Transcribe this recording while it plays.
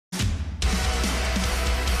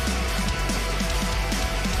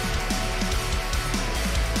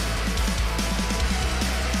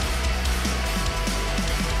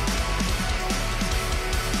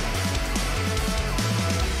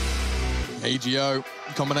AGO,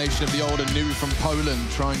 combination of the old and new from Poland,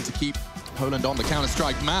 trying to keep Poland on the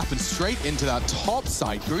Counter-Strike map and straight into that top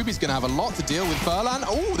side. Gruby's going to have a lot to deal with. Furlan,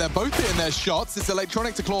 oh, they're both hitting their shots. It's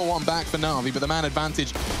Electronic to claw one back for Na'Vi, but the man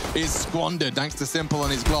advantage is squandered thanks to Simple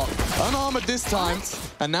and his Glock. Unarmored this time,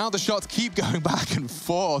 and now the shots keep going back and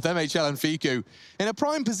forth. MHL and Fiku in a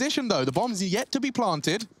prime position, though. The bomb's yet to be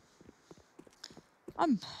planted.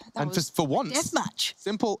 And just for once, deathmatch.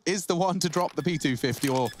 Simple is the one to drop the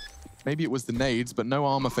P250, or maybe it was the nades, but no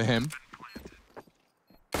armor for him.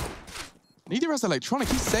 Neither has Electronic.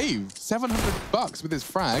 He saved $700 with his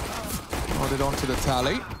frag. Added onto the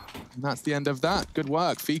tally. And that's the end of that. Good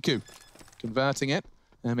work, Fiku. Converting it.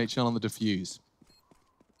 MHL on the defuse.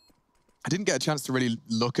 I didn't get a chance to really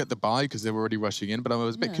look at the buy because they were already rushing in, but I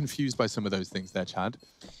was a bit confused by some of those things there, Chad.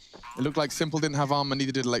 It looked like Simple didn't have armor,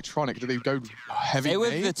 neither did Electronic. Did they go heavy? They were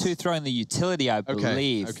the two throwing the utility, I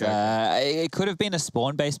believe. It could have been a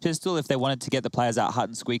spawn-based pistol if they wanted to get the players out hut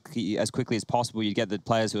and squeaky as quickly as possible. You'd get the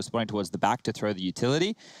players who are spawning towards the back to throw the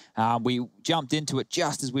utility. We jumped into it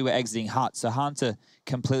just as we were exiting hut, so Hunter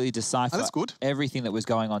completely decipher everything that was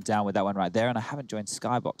going on down with that one right there. And I haven't joined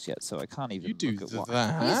Skybox yet, so I can't even look at what.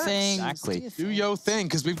 Exactly. Do your thing,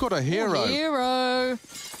 because we've got a hero. Hero.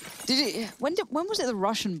 When was it the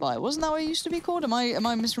Russian buy? Wasn't that what it used to be called? Am I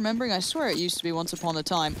misremembering? I swear it used to be once upon a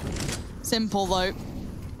time. Simple though.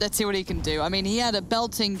 Let's see what he can do. I mean, he had a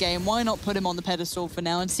belting game. Why not put him on the pedestal for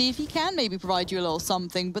now and see if he can maybe provide you a little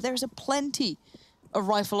something? But there's a plenty of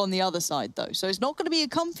rifle on the other side though, so it's not going to be a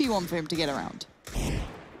comfy one for him to get around.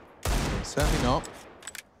 Certainly not.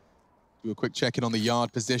 Do a quick check-in on the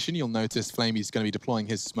yard position. You'll notice Flamey's going to be deploying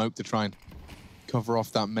his smoke to try and cover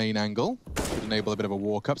off that main angle. Should enable a bit of a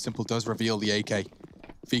walk-up. Simple does reveal the AK.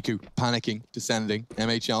 Fiku panicking, descending.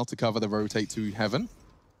 MHL to cover the rotate to heaven.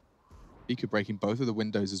 Fiku breaking both of the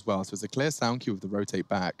windows as well, so it's a clear sound cue of the rotate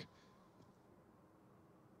back.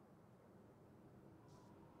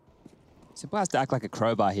 Simple has to act like a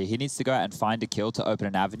crowbar here. He needs to go out and find a kill to open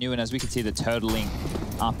an avenue, and as we can see the turtling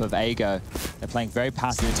up of Ago, they're playing very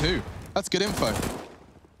passive. Too. That's good info.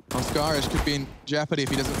 Oscarish could be in jeopardy if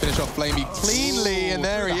he doesn't finish off Flamey cleanly, and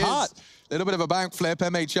there he is. A little bit of a backflip.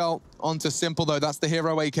 MHL onto Simple, though. That's the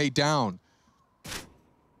hero AK down.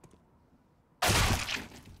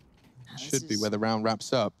 Should be where the round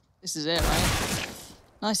wraps up. This is it, right?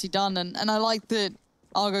 Nicely done, and I like that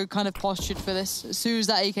Argo kind of postured for this. As soon as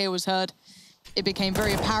that AK was heard, it became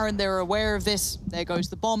very apparent they were aware of this. There goes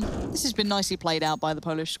the bomb. This has been nicely played out by the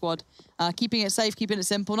Polish squad. Keeping it safe, keeping it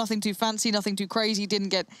simple. Nothing too fancy, nothing too crazy. Didn't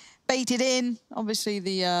get baited in. Obviously,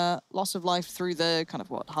 the loss of life through the kind of,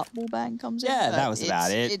 hut wall bang comes in. Yeah, that was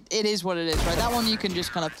about it. It is what it is, right? That one you can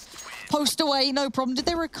just kind of post away, no problem. Did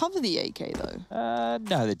they recover the AK, though?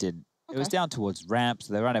 No, they didn't. It was down towards ramp,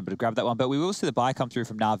 so they were unable to grab that one. But we will see the buy come through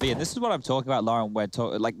from Na'Vi. And this is what I'm talking about, Lauren, where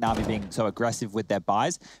like Na'Vi being so aggressive with their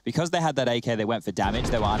buys. Because they had that AK, they went for damage.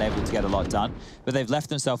 They were unable to get a lot done. But they've left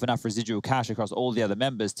themselves enough residual cash across all the other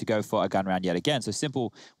members to go for a gun round yet again. So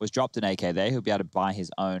Simple was dropped an AK there. He'll be able to buy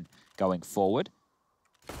his own going forward.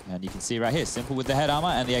 And you can see right here, Simple with the head armor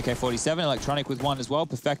and the AK-47. Electronic with one as well.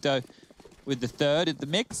 Perfecto with the third in the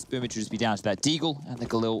mix. Boom, it should just be down to that Deagle and the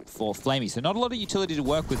Galil for Flamey. So not a lot of utility to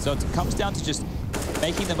work with. So it comes down to just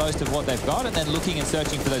making the most of what they've got and then looking and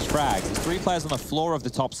searching for those frags. There's 3 players on the floor of the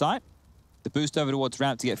top site. The boost over towards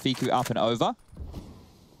ramp to get Fiku up and over.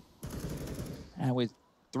 And with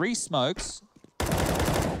 3 smokes,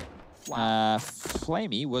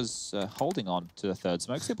 Flamey was holding on to the third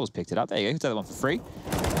smoke. Simple's picked it up. There you go. Take that one for free.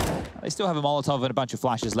 They still have a Molotov and a bunch of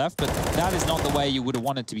flashes left, but that is not the way you would have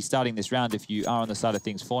wanted to be starting this round if you are on the side of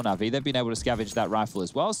things for Na'Vi. They've been able to scavenge that rifle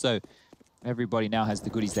as well, so everybody now has the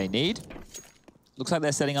goodies they need. Looks like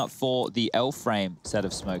they're setting up for the L-frame set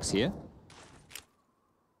of smokes here.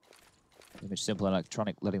 Image Simple and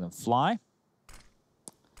Electronic letting them fly.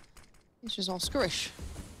 It's just Oscarish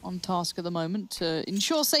on task at the moment to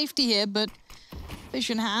ensure safety here, but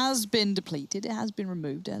vision has been depleted, it has been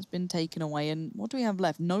removed, it has been taken away, and what do we have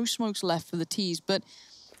left? No smokes left for the T's, but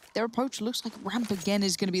their approach looks like ramp again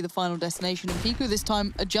is going to be the final destination, and Fiku this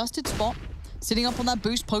time adjusted spot, sitting up on that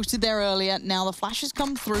boost posted there earlier. Now the flashes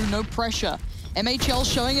come through, no pressure. MHL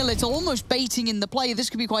showing a little, almost baiting in the play. This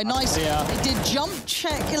could be quite nice. Yeah. They did jump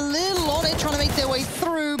check a little on it, trying to make their way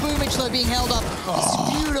through. Boomich though being held up.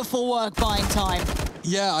 It's beautiful work buying time.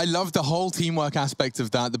 Yeah, I love the whole teamwork aspect of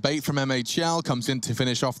that. The bait from MHL comes in to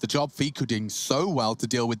finish off the job. Fiku doing so well to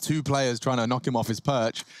deal with 2 players trying to knock him off his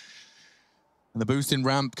perch. And the boost in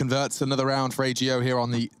ramp converts another round for AGO here on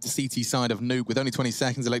the CT side of Nuke. With only 20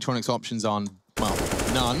 seconds, Electronics options on, well,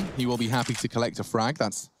 none. He will be happy to collect a frag.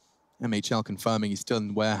 That's MHL confirming he's still in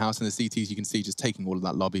the warehouse. And the CTs, you can see, just taking all of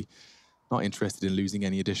that lobby. not interested in losing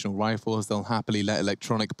any additional rifles. They'll happily let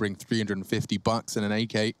Electronic bring $350 and an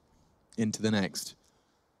AK into the next.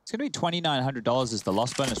 It's going to be $2,900 as the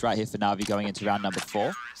loss bonus right here for Na'Vi going into round number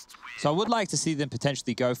 4. So I would like to see them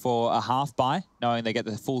potentially go for a half buy, knowing they get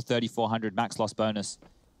the full 3,400 max loss bonus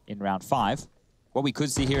in round 5. What we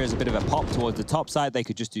could see here is a bit of a pop towards the top side. They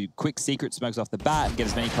could just do quick secret smokes off the bat and get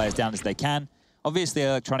as many players down as they can. Obviously,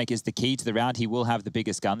 Electronic is the key to the round. He will have the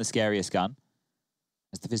biggest gun, the scariest gun.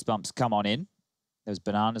 As the fist bumps come on in, there's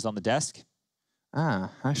bananas on the desk.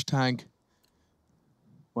 Hashtag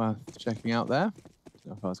worth checking out there. I don't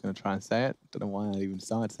know if I was going to try and say it. Don't know why I even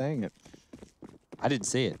started saying it. I didn't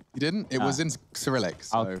see it. You didn't? It was in Cyrillic.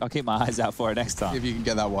 So I'll keep my eyes out for it next time. See if you can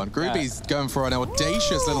get that one. Groovy's going for an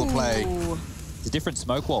audacious little play. It's a different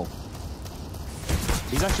smoke wall.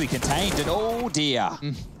 He's actually contained, and oh dear.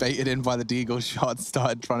 Baited in by the Deagle shot,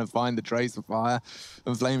 started trying to find the trace of fire,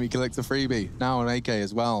 and Flamey collects a freebie. Now an AK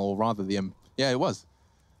as well, or rather the yeah, it was.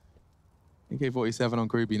 AK-47 on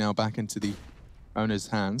Groovy now back into the owner's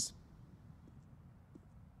hands.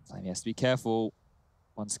 Flamey has to be careful.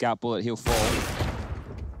 One scout bullet, he'll fall.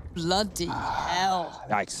 Bloody hell.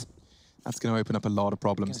 Yikes. That's going to open up a lot of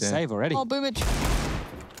problems here. Save already. Oh, Boomage.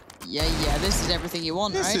 Yeah, this is everything you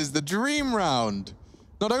want, right? This is the dream round.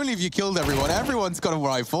 Not only have you killed everyone, everyone's got a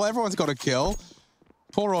rifle, everyone's got a kill.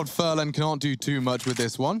 Poor old Furlan cannot do too much with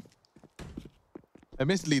this one.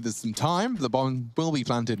 Admittedly, there's some time. The bomb will be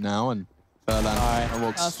planted now, and Furlan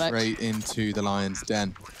walks straight into the lion's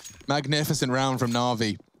den. Magnificent round from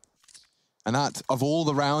Na'Vi. And that, of all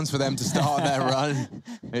the rounds for them to start their run,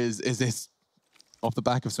 is this off the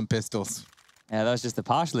back of some pistols. Yeah, that was just a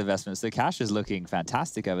partial investment. So cash is looking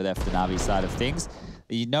fantastic over there for the Na'Vi side of things.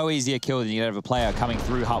 No easier kill than you get of a player coming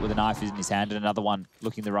through hut with a knife in his hand and another one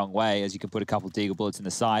looking the wrong way, as you can put a couple of Deagle bullets in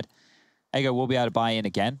the side. Ego will be able to buy in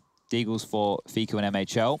again. Deagles for Fiku and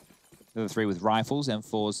MHL. The 3 with rifles,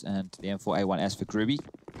 M4s, and the M4A1S for Groovy.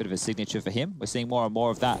 Bit of a signature for him. We're seeing more and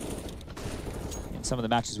more of that in some of the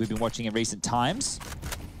matches we've been watching in recent times.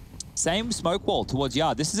 Same smoke wall towards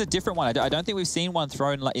Yard. This is a different one. I don't think we've seen one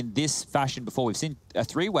thrown in this fashion before. We've seen a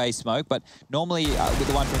 3-way smoke, but normally with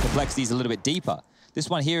the one from Complexity is a little bit deeper. This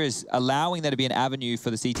one here is allowing there to be an avenue for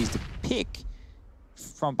the CTs to pick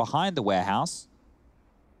from behind the warehouse,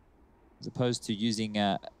 as opposed to using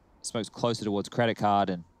smokes closer towards credit card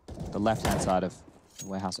and the left-hand side of the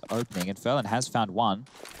warehouse opening. And Furlan has found one.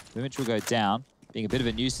 Boomage will go down, being a bit of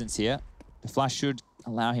a nuisance here. The flash should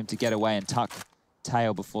allow him to get away and tuck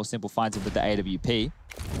tail before Simple finds him with the AWP.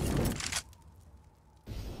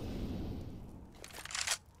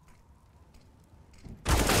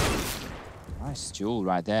 Nice duel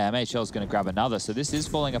right there. MHL's going to grab another, so this is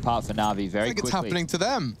falling apart for Na'Vi very quickly. It's happening to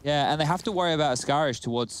them. Yeah, and they have to worry about Ascarish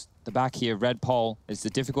towards the back here. Red pole. It's a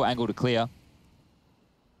difficult angle to clear.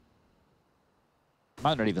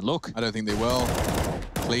 Might not even look. I don't think they will.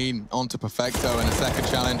 Clean onto Perfecto, and a second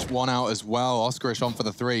challenge. One out as well. Oscarish on for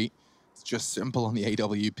the 3. It's just Simple on the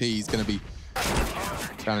AWP. He's going to be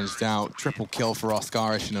challenged out. Triple kill for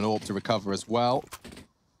Oscarish and an AWP to recover as well.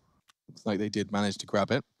 Looks like they did manage to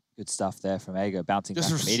grab it. Good stuff there from Ego, bouncing back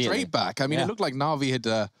immediately. Just straight back. I mean, it looked like Na'Vi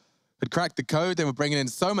had cracked the code. They were bringing in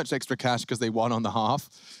so much extra cash because they won on the half.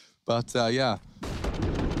 But yeah,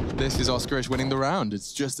 this is Oscarish winning the round.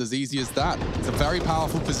 It's just as easy as that. It's a very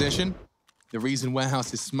powerful position. The reason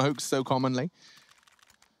warehouse is smoked so commonly.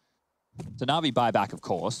 So Na'Vi buy back, of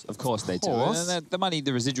course. Of course they do. And the money,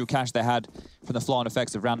 the residual cash they had from the flow-on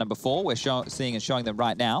effects of round number 4, we're seeing and showing them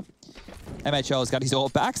right now. MHL's got his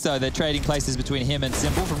AWP back, so they're trading places between him and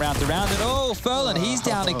Simple from round to round. And oh, Furlan, he's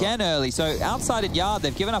down again early. So outside at Yard,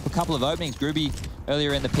 they've given up a couple of openings. Groovy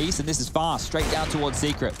earlier in the piece, and this is fast, straight down towards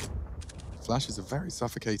Secret. Flashes are very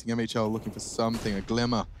suffocating. MHL looking for something, a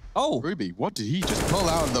glimmer. Oh! Ruby, what did he just pull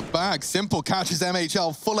out of the bag? Simple catches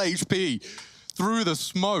MHL full HP through the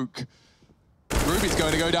smoke. Ruby's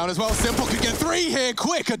going to go down as well. Simple could get 3 here.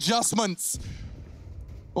 Quick adjustments.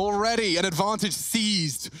 Already an advantage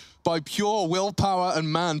seized by pure willpower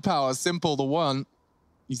and manpower. Simple, the one.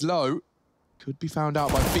 He's low. Could be found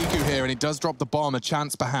out by Fiku here, and he does drop the bomb. A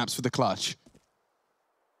chance perhaps for the clutch.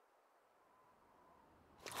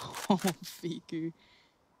 Oh, Fiku.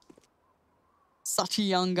 Such a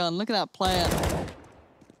young gun. Look at that player.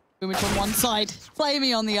 Boomage on one side,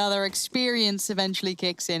 Flamey on the other. Experience eventually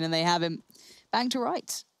kicks in, and they have him bang to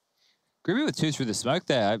rights. Groovy with 2 through the smoke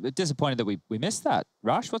there. I'm disappointed that we missed that.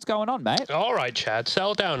 Rush, what's going on, mate? All right, Chad,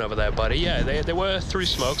 settle down over there, buddy. Yeah, they were through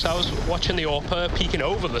smokes. I was watching the AWPer peeking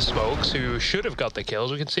over the smokes, who should have got the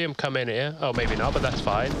kills. We can see him come in here. Oh, maybe not, but that's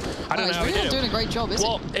fine. I don't know how he did it. Doing a great job, isn't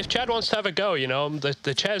he? Well, if Chad wants to have a go, you know,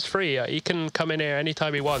 the chair's free. He can come in here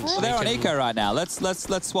anytime he wants. Well, they're on eco right now. Let's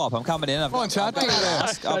swap. I'm coming in. Come on, Chad. Get out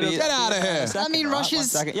of here. Get out of here. I mean, Rush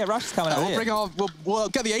is... Yeah, Rush is coming out here. We'll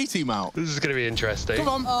get the A-team out. This is going to be interesting. Come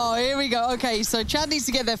on. Oh, here we go. Okay, so Chad needs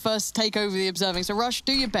to get there first, take over the observing. So, Rush,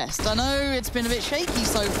 do your best. I know it's been a bit shaky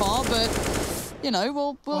so far, but, you know,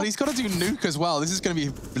 we'll... Well, he's got to do Nuke as well. This is going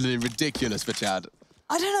to be ridiculous for Chad.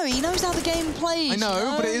 I don't know. He knows how the game plays. I know, you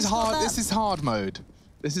know? but it is hard. This is hard mode.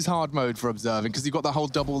 This is hard mode for observing because you've got the whole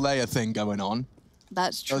double layer thing going on.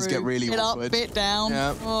 That's true. It does get really bit awkward. up, bit down.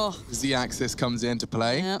 Yeah. Oh. Z-axis comes into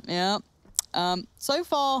play. Yeah. So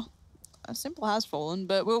far, Simple has fallen,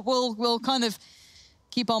 but we'll kind of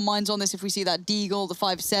keep our minds on this if we see that Deagle, the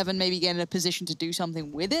 5-7, maybe get in a position to do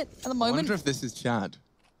something with it at the moment. I wonder if this is Chad.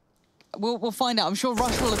 We'll find out. I'm sure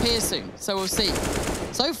Rush will appear soon, so we'll see.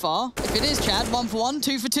 So far, if it is Chad, 1 for 1,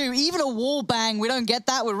 2 for 2, even a wall bang, we don't get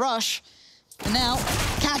that with Rush. And now,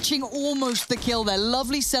 catching almost the kill there.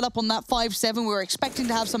 Lovely setup on that 5-7. We were expecting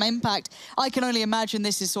to have some impact. I can only imagine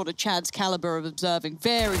this is sort of Chad's caliber of observing.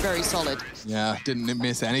 Very, very solid. Yeah, didn't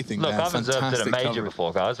miss anything. Look, there. I've observed at a major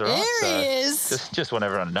before, guys, all right? Here he is. Just want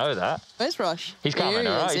everyone to know that. Where's Rush? He's coming,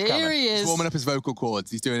 all right? He's coming. Here he is. He's warming up his vocal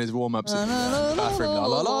cords. He's doing his warm-ups in the bathroom. La,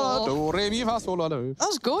 la, la, do, re, mi, fa, sol, la, do. That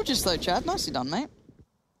was gorgeous, though, Chad. Nicely done, mate.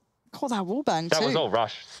 Call that wallbang, too. That was all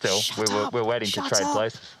Rush still. We're waiting to trade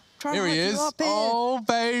places. Here he is. Oh,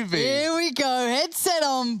 baby. Here we go. Headset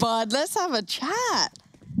on, bud. Let's have a chat.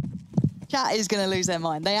 Chat is going to lose their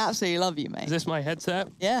mind. They absolutely love you, mate. Is this my headset?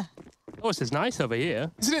 Yeah. Oh, this is nice over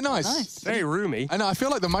here. Isn't it nice? Nice. Very roomy. I know. I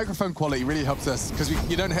feel like the microphone quality really helps us because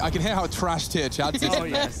you don't. I can hear how trashed here Chad's is. Oh,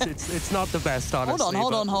 yes. It's not the best, honestly.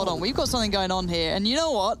 Hold on. We've got something going on here. And you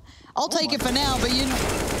know what? I'll take it for now, but you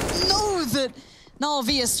know that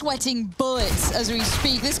Na'Vi is sweating bullets as we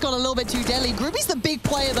speak. This got a little bit too deadly. Groupie's the big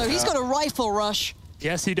player, though. He's got a rifle, Rush.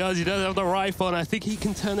 Yes, he does. He does have the rifle, and I think he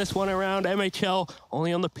can turn this one around. MHL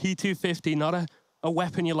only on the P250, not a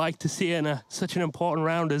weapon you like to see in such an important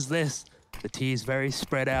round as this. The T is very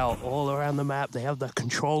spread out all around the map. They have the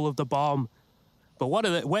control of the bomb. But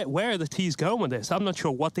where are the T's going with this? I'm not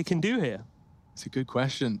sure what they can do here. It's a good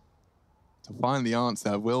question. To find the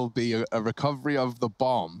answer will be a recovery of the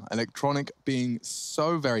bomb. Electronic being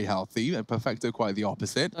so very healthy, and Perfecto quite the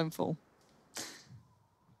opposite. Don't fall.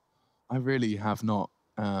 I really have not.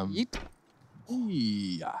 Yeet.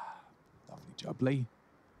 Yeah, lovely jubbly.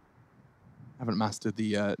 Haven't mastered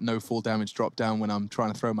the no fall damage drop down when I'm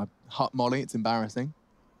trying to throw my hut molly. It's embarrassing.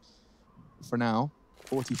 For now,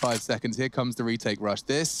 45 seconds. Here comes the retake rush.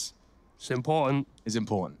 This It's important. is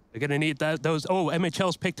important. They're going to need those. Oh,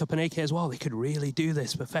 MHL's picked up an AK as well. They could really do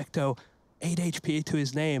this. Perfecto, 8 HP to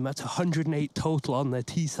his name. That's 108 total on the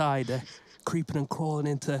T side. They're creeping and crawling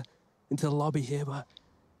into the lobby here, but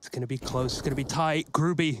it's going to be close. It's going to be tight.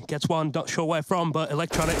 Groovy gets one. Not sure where from, but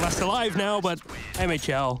Electronic last alive now. But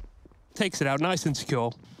MHL takes it out nice and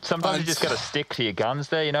secure. Sometimes you just got to stick to your guns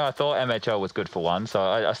there. You know, I thought MHL was good for one, so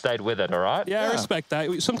I stayed with it, all right? Yeah, I respect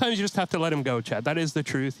that. Sometimes you just have to let him go, Chad. That is the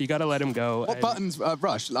truth. You got to let him go. What buttons,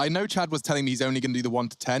 Rush? I know Chad was telling me he's only going to do the 1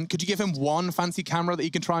 to 10. Could you give him one fancy camera that he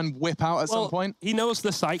can try and whip out at some point? He knows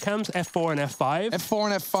the sight cams, F4 and F5.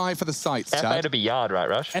 F4 and F5 for the sights, Chad. F8 to be yard, right,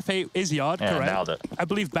 Rush? F8 is yard, Yeah, correct. nailed it. I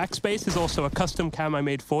believe backspace is also a custom cam I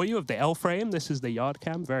made for you of the L frame. This is the yard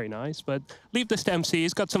cam, very nice. But leave this to MC.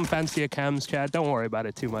 He's got some fancier cams, Chad. Don't worry about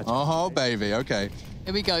it too much. Oh, baby. Okay.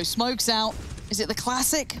 Here we go. Smoke's out. Is it the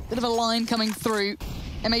classic? Bit of a line coming through.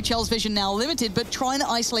 MHL's vision now limited, but trying to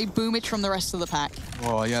isolate Boomich from the rest of the pack.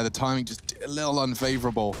 Oh, yeah, the timing just a little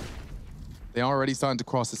unfavorable. They are already starting to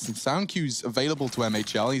cross. There's some sound cues available to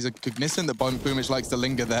MHL. He's cognizant that Boomich likes to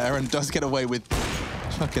linger there and does get away with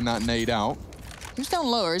chucking that nade out. Who's down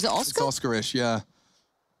lower? Is it Oscar? It's Oscarish, yeah.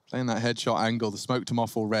 Playing that headshot angle. The smoked him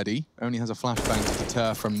off already. Only has a flashbang to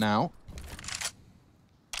deter from now.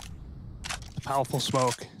 Powerful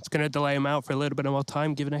smoke. It's going to delay him out for a little bit more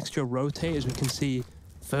time, give an extra rotate, as we can see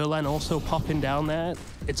Furlan also popping down there.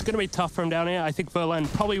 It's going to be tough for him down here. I think Furlan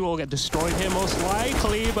probably will get destroyed here most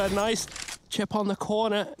likely, but nice chip on the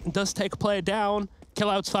corner. It does take a player down.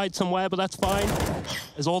 Kill outside somewhere, but that's fine,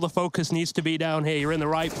 as all the focus needs to be down here. You're in the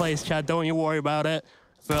right place, Chad. Don't you worry about it.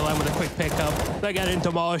 Furlan with a quick pickup. They get in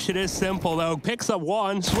demolished. It is simple though. Picks up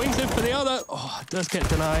one, swings it for the other. Oh, it does get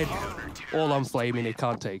denied. All on Flamey, he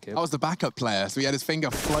can't take it. That was the backup player, so he had his finger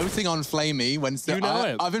floating on Flamey when You know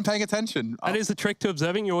it. I've been paying attention. That is the trick to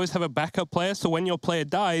observing. You always have a backup player, so when your player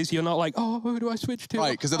dies, you're not like, oh, who do I switch to?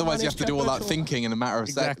 Right, because otherwise you have to do all that thinking in a matter of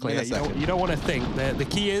Exactly. seconds. You don't want to think. The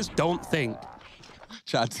key is don't think.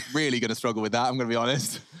 Chad's really going to struggle with that, I'm going to be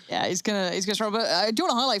honest. Yeah, he's gonna struggle. But I do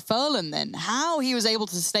want to highlight Furlan then. How he was able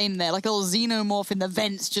to sustain there, like a little xenomorph in the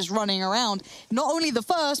vents, just running around. Not only the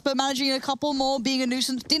first, but managing a couple more, being a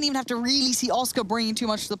nuisance. Didn't even have to really see Oscar bringing too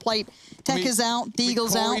much to the plate. Tekka's out,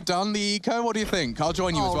 Deagle's out. Corey done the eco. What do you think? I'll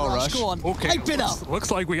join you as well, Rush. Go on. Okay. Hype it up.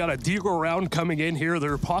 Looks like we got a Deagle round coming in here.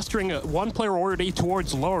 They're posturing one player already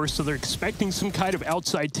towards lower, so they're expecting some kind of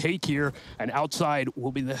outside take here. And outside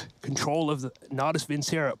will be the control of the Natus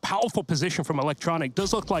Vincere. Powerful position from Electronic.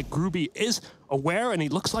 Does look like Groovy is aware, and he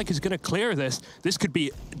looks like he's going to clear this. This could be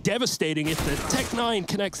devastating if the Tech-9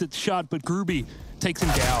 connects its shot, but Groovy takes him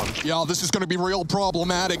down. Yeah, this is going to be real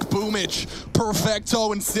problematic. Boomich,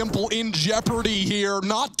 Perfecto, and Simple in jeopardy here.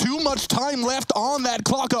 Not too much time left on that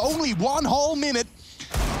clock. Only 1 whole minute.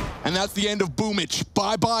 And that's the end of Boomich.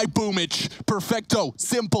 Bye-bye, Boomich. Perfecto,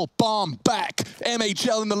 Simple, bomb, back.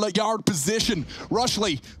 MHL in the yard position.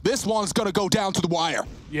 Rushley, this one's going to go down to the wire.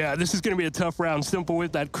 Yeah, this is going to be a tough round. Simple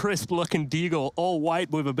with that crisp-looking Deagle, all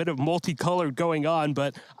white with a bit of multicolored going on,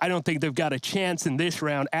 but I don't think they've got a chance in this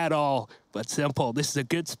round at all. But Simple, this is a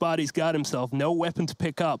good spot he's got himself. No weapon to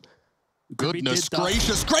pick up. Goodness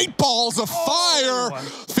gracious, great balls of fire.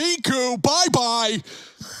 Fiku, bye-bye.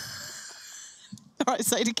 All right,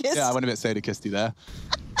 Sadie-Kiss. Yeah, I went a bit Sadie-Kissy there.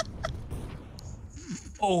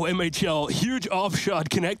 Oh, MHL, huge offshot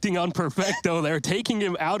connecting on Perfecto there, taking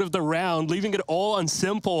him out of the round, leaving it all on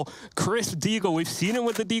Simple. Crisp Deagle, we've seen him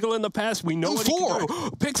with the Deagle in the past. We know what he can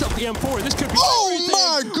do. Picks up the M4, this could be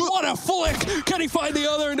my God. What a flick! Can he find the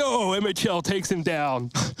other? No, MHL takes him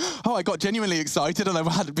down. Oh, I got genuinely excited and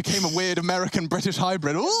I became a weird American-British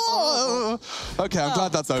hybrid. Ooh. Okay, I'm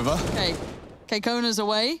glad that's over. Okay, Kona's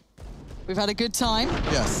away. We've had a good time.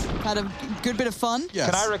 Yes. Had a good bit of fun. Yes.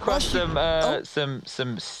 Can I request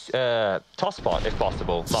some toss spot if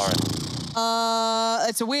possible, Lauren?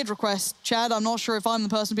 It's a weird request, Chad. I'm not sure if I'm the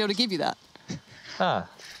person to be able to give you that. Ah,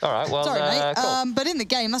 all right. Well, Sorry, mate. cool. But in the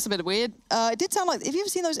game, that's a bit weird. It did sound like. Have you ever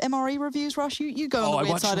seen those MRE reviews, Rush? You go on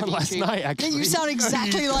the weird side of YouTube. last night, actually. Yeah, you sound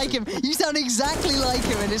exactly like him. You sound exactly like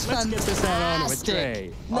him, and it's Let's get this out on with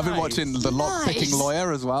Trey. fantastic. I've been watching The Lock-Picking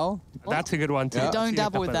Lawyer as well. That's a good one too. Yeah. Don't See a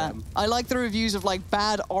dabble with couple that. of them. I like the reviews of like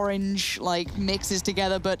bad orange like mixes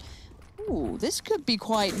together, but ooh, this could be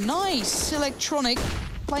quite nice. Electronic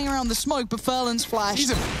playing around the smoke, but Furlan's flash.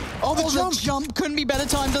 Oh, the jump couldn't be better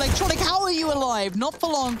timed. Electronic, how are you alive? Not for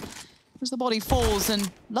long as the body falls,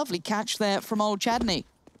 and lovely catch there from old Chadney.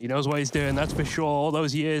 He knows what he's doing, that's for sure. All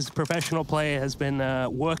those years, professional player has been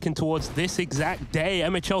working towards this exact day.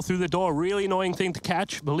 MHL through the door, really annoying thing to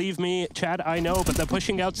catch. Believe me, Chad, I know, but they're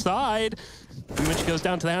pushing outside. Pretty much goes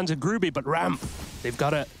down to the hands of Groovy, but Ramp, they've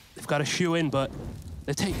got to shoe in, but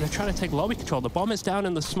they're trying to take lobby control. The bomb is down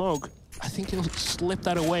in the smoke. I think he'll slip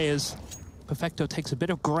that away as Perfecto takes a bit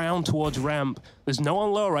of ground towards Ramp. There's no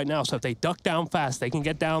one low right now, so if they duck down fast, they can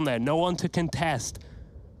get down there. No one to contest.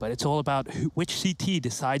 But it's all about which CT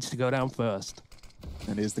decides to go down first.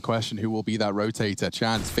 And here's the question, who will be that rotator?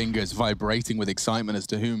 Chad's fingers vibrating with excitement as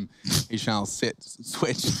to whom he shall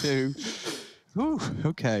switch to. Ooh,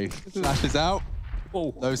 okay, flashes out.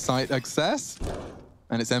 Oh. Low sight access.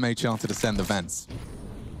 And it's MHL to descend the vents.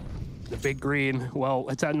 The big green, well,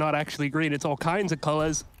 it's not actually green, it's all kinds of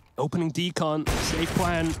colors. Opening decon, safe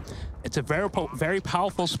plan. It's a very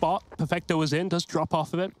powerful spot. Perfecto is in, does drop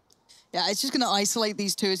off of it. Yeah, it's just going to isolate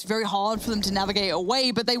these two. It's very hard for them to navigate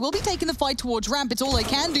away, but they will be taking the fight towards Ramp. It's all they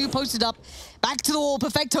can do. Posted up, back to the wall.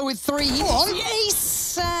 Perfecto with 3.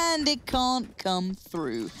 Ace, and it can't come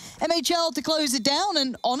through. MHL to close it down,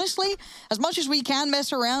 and honestly, as much as we can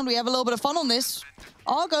mess around, we have a little bit of fun on this.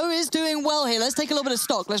 Argo is doing well here. Let's take a little bit of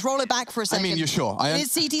stock. Let's roll it back for a second. I mean, you're sure. It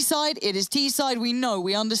is CT side, it is T side. We know,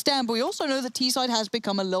 we understand, but we also know that T side has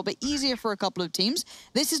become a little bit easier for a couple of teams.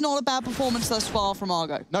 This is not a bad performance thus far from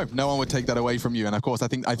Argo. No, no one would take that away from you. And of course, I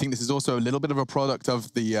think this is also a little bit of a product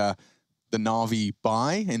of the Na'Vi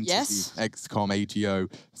buy into the XCOM AGO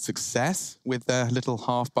success with their little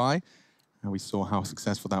half buy. And we saw how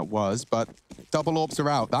successful that was, but double AWPs are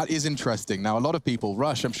out. That is interesting. Now, a lot of people,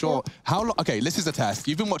 Rush, I'm sure, okay, this is a test.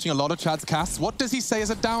 You've been watching a lot of Chad's casts. What does he say as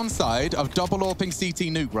a downside of double AWPing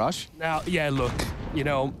CT Nuke, Rush? Now, yeah, look, you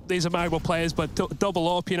know, these are malleable players, but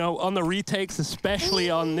double up, you know, on the retakes, especially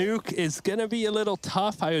on Nuke, is going to be a little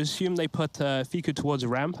tough. I assume they put Fiku towards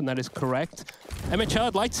ramp, and that is correct. MHL,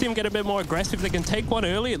 I'd like to see them get a bit more aggressive. They can take one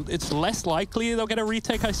early. It's less likely they'll get a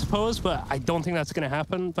retake, I suppose, but I don't think that's going to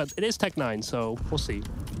happen. But it is Tech9, so we'll see.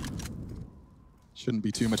 Shouldn't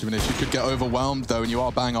be too much of an issue. Could get overwhelmed, though, and you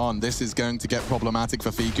are bang on. This is going to get problematic for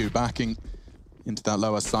Fiku, backing into that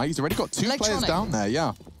lower side. He's already got two players down there,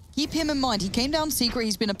 yeah. Keep him in mind. He came down secret.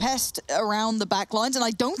 He's been a pest around the back lines, and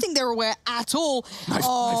I don't think they're aware at all. Nice,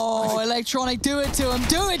 nice. Electronic, do it to him.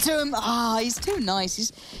 Do it to him. Ah, he's too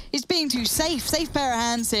nice. He's being too safe. Safe pair of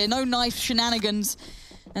hands here. No knife shenanigans.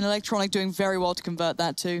 And Electronic doing very well to convert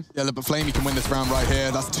that too. Yeah, look, but Flamey can win this round right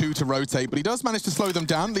here. That's 2 to rotate, but he does manage to slow them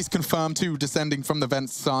down. At least confirm 2 descending from the vent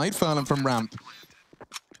side. Furlan from ramp.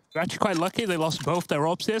 They're actually quite lucky they lost both their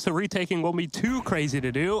ops here, so retaking won't be too crazy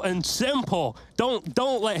to do. And Simple,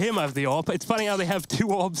 don't let him have the op. It's funny how they have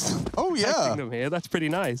 2 ops. Oh yeah, them here. That's pretty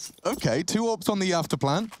nice. Okay, 2 ops on the after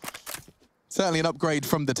plan. Certainly an upgrade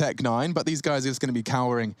from the Tech9, but these guys are just going to be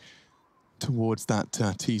cowering towards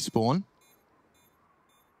that T spawn.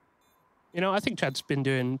 You know, I think Chad's been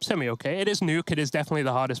doing semi-okay. It is Nuke. It is definitely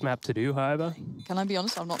the hardest map to do, however. Can I be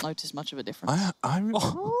honest? I've not noticed much of a difference.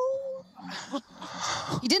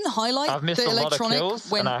 He didn't highlight I've missed the a lot of Electronic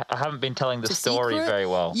kills, and I haven't been telling the story secret. very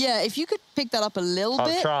well. Yeah, if you could pick that up a little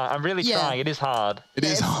bit. I'm really trying. It is hard. It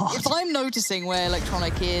is hard. If I'm noticing where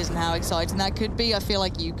Electronic is and how exciting that could be, I feel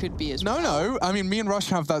like you could be as well. No. I mean, me and Rush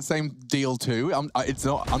have that same deal too. I'm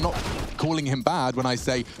not calling him bad when I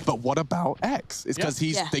say, but what about X? It's because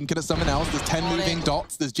he's thinking of something else. There's 10 moving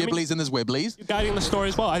dots, there's Gibblies and there's Wibblies. You're guiding the story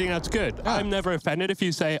as well. I think that's good. Yeah. I'm never offended if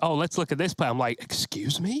you say, oh, let's look at this play. I'm like,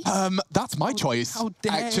 excuse me? That's my choice, how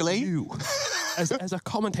dare actually. You, as a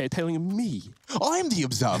commentator telling me. I'm the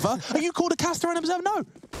observer. Are you called a caster and observer? No,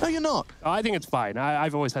 you're not. I think it's fine.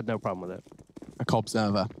 I've always had no problem with it. A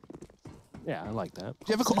cobserver. Yeah, I like that. Do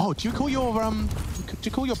you ever call, do you call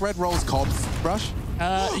your bread rolls cobs, Brush?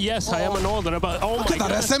 Yes, I am a northerner, but oh Look my at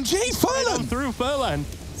that SMG, Furlan! Through Furlan.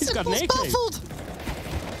 He's got an AK. Baffled.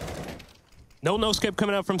 No skip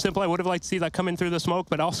coming out from Simple. I would have liked to see that coming through the smoke,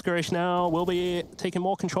 but Oscarish now will be taking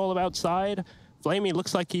more control of outside. Flamey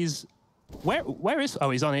looks like he's... Where is... Oh,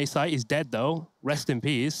 he's on A site. He's dead, though. Rest in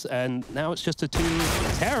peace. And now it's just a 2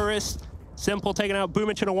 terrorists. Simple taking out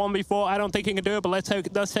Boomich in a 1v4. I don't think he can do it, but let's take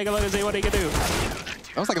a look and see what he can do.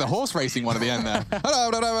 That was like the horse racing one at the end there.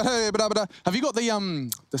 Have you got the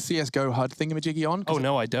CSGO HUD thingamajiggy on? Oh,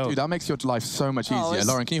 no, I don't. Dude, that makes your life so much easier.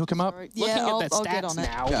 Lauren, can you hook him up? Yeah, Looking at the I'll stats get on it.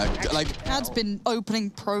 now. Yeah, like... Chad's been opening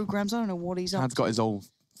programs. I don't know what he's up to. Chad's got his old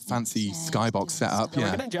fancy skybox set up. We're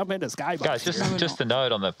gonna jump into skybox. Guys, just a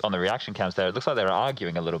note on the reaction cams there. It looks like they were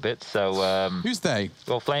arguing a little bit. So who's they?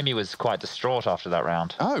 Well, Flamey was quite distraught after that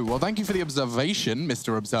round. Oh well, thank you for the observation,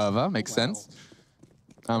 Mr. Observer. Makes sense.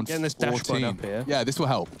 Getting this dashboard up here. Yeah, this will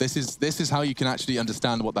help. This is how you can actually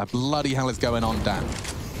understand what the bloody hell is going on, Dan.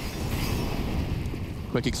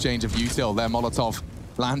 Quick exchange of util. Their Molotov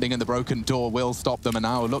landing in the broken door will stop them, and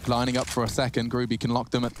now look, lining up for a second. Groovy can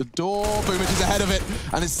lock them at the door. Boomich is ahead of it,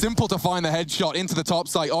 and it's Simple to find the headshot into the top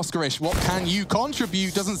site. Oscarish, what can you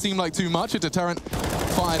contribute? Doesn't seem like too much. A deterrent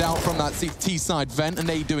fired out from that T-side vent, and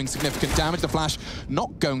they doing significant damage. The flash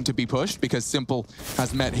not going to be pushed because Simple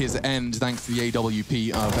has met his end thanks to the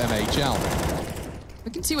AWP of MHL.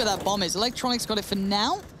 We can see where that bomb is. Electronic's got it for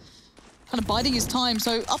now. Kind of biding his time.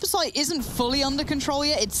 So upper site isn't fully under control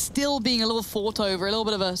yet. It's still being a little fought over, a little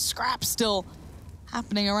bit of a scrap still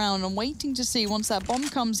happening around. I'm waiting to see once that bomb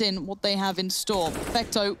comes in what they have in store.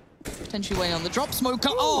 Perfecto potentially waiting on the drop smoker.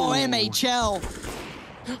 Oh, MHL.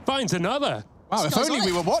 Finds another. Wow, if only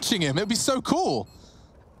we were watching him, it'd be so cool.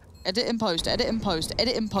 Edit in post, edit in post,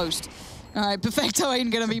 edit in post. All right, Perfecto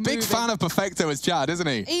ain't gonna be moving. Big fan of Perfecto as Chad, isn't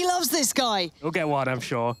he? He loves this guy. He'll get one, I'm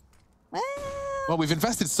sure. Well, we've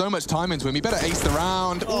invested so much time into him. He better ace the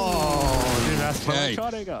round. Oh, okay.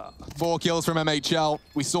 4 kills from MHL.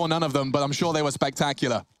 We saw none of them, but I'm sure they were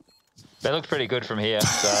spectacular. They looked pretty good from here,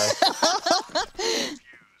 so...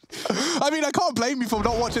 I mean, I can't blame you for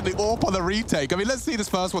not watching the AWP on the retake. I mean, let's see this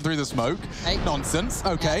first one through the smoke. Hey. Nonsense.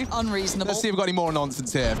 Okay. Yeah, unreasonable. Let's see if we've got any more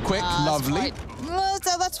nonsense here. Quick, lovely.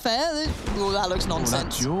 That's fair. Oh, that looks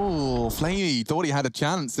nonsense. That Jewel. Flamey thought he had a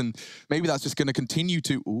chance, and maybe that's just going to continue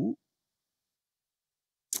to... Ooh.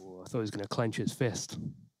 I thought he was going to clench his fist.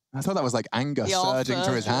 I thought that was like anger surging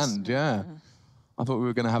through his hand, yeah. I thought we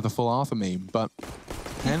were going to have the full Arthur meme, but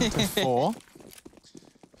 10-4.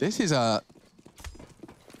 This is a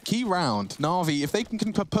key round. Na'Vi, if they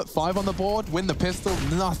can put 5 on the board, win the pistol,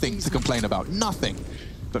 nothing to complain about, nothing.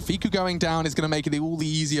 But Fiku going down is going to make it all the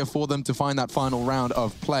easier for them to find that final round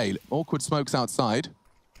of play. Awkward smokes outside.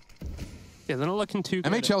 Yeah, they're not looking too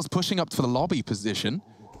good. MHL's pushing up for the lobby position.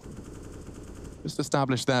 Just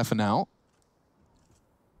established there for now.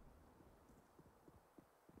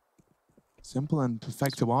 Simple and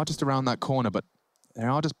Perfecto are just around that corner, but they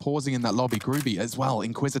are just pausing in that lobby. Groovy as well,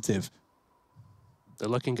 inquisitive. They're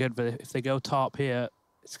looking good, but if they go top here,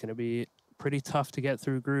 it's going to be pretty tough to get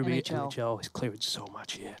through Groovy. MHL is clearing so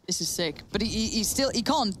much here. This is sick, but he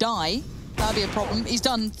can't die. That'd be a problem. He's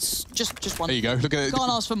done just one. There you go. Look at it.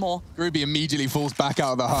 Can't ask for more. Groovy immediately falls back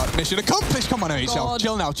out of the hut. Mission accomplished. Come on, MHL. God.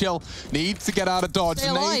 Chill now, chill. Needs to get out of dodge. Stay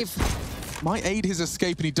alive. Might aid his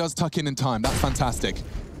escape, and he does tuck in time. That's fantastic.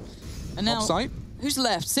 And now, Offside. Who's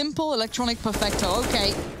left? Simple, Electronic, Perfecto.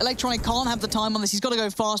 Okay, Electronic can't have the time on this. He's got to go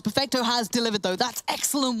fast. Perfecto has delivered, though. That's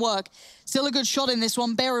excellent work. Still a good shot in this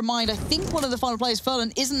one. Bear in mind, I think one of the final players,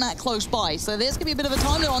 Furlan, isn't that close by. So there's going to be a bit of a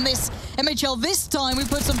time limit on this. MHL this time, we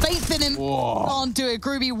put some faith in him. Whoa. Can't do it.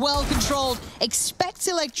 Groovy well controlled. Expects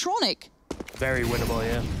Electronic. Very winnable,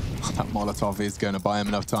 yeah. That Molotov is going to buy him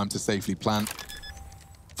enough time to safely plant.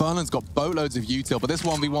 Furlan's got boatloads of util, but this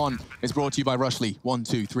 1v1 is brought to you by Rushly. 1,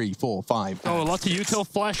 2, 3, 4, 5. Oh, lots of util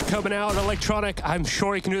flash coming out. Electronic. I'm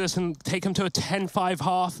sure he can do this and take him to a 10-5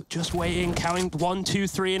 half. Just waiting, counting 1, 2,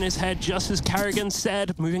 3 in his head, just as Carrigan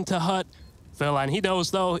said. Moving to hut. Furlan, he knows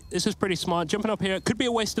though, this is pretty smart. Jumping up here could be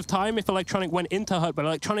a waste of time if Electronic went into hut, but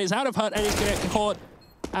Electronic is out of hut and he's going to get caught.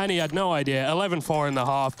 And he had no idea. 11-4 in the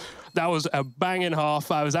half. That was a banging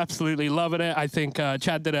half. I was absolutely loving it. I think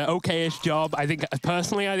Chad did an okay-ish job. I think,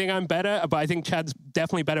 personally, I think I'm better, but I think Chad's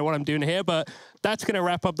definitely better at what I'm doing here. But that's going to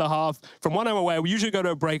wrap up the half. From what I'm aware, we usually go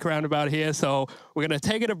to a break round about here, so we're going to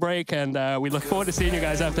take it a break, and we look forward to seeing you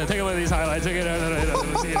guys after. Take a look at these highlights. See you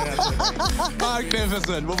after.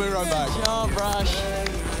 Magnificent. We'll be right back. Good job, Rush.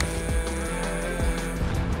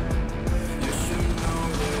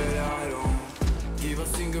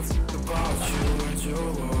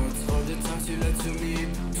 All the times you lied to me, I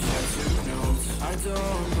took notes. I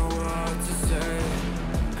don't know what to say.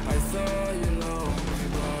 I thought you loved me,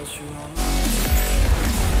 but you don't.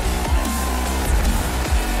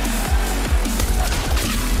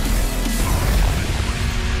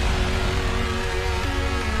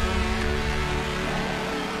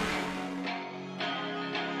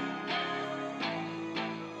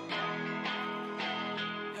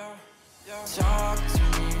 Talk to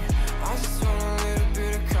me. I just want a little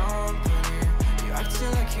bit of company. You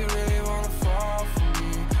acting like you really wanna fall for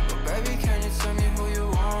me, but baby, can you tell me who you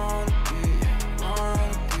wanna be?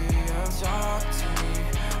 Yeah. Talk to me.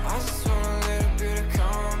 I just want a little bit of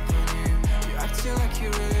company. You acting like you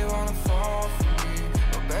really wanna fall for me,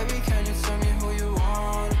 but baby, can you tell me who you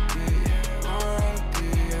wanna be?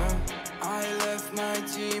 Yeah. I left my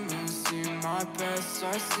demons in my past.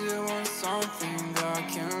 I still want something that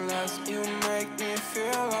can last. You make me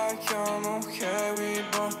feel like I'm okay. We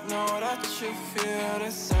both know that you feel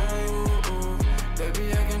the same. Ooh.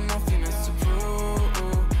 Baby, I got nothing else to prove.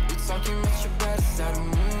 You talking about your bad side of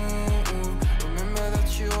me. Remember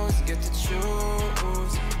that you always get to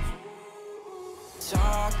choose.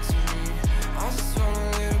 Talk to me. I just want a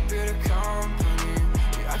little bit of company.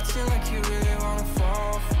 You acting like you really wanna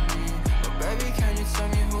fall for me, but baby, can you tell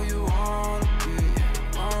me who you wanna be?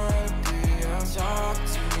 Talk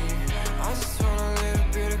to me. I just want a little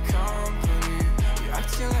bit of company. You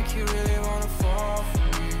acting like you really wanna fall for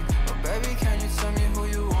me, but baby, can you tell me who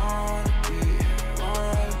you wanna be?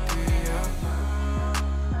 Yeah.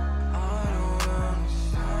 I don't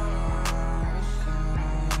understand.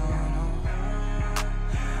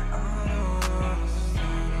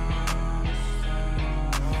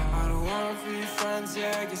 I don't wanna be friends,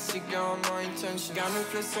 yeah, I guess you got my intention. Got no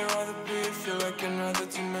place I'd rather be, feel like another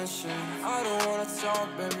dimension. I don't wanna talk,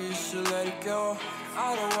 baby, you should let it go.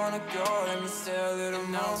 I don't wanna go, let me stay a little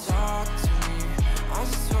more. Now talk to me, I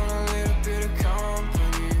just want a little bit of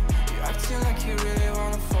company. You acting like you really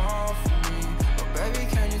wanna fall for me, but baby,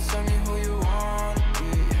 can you tell me who you wanna be?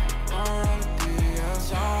 Yeah.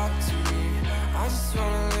 Talk to me, I just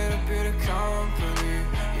want a little bit of company.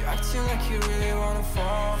 You acting like you really wanna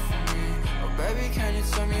fall for me, but baby, can you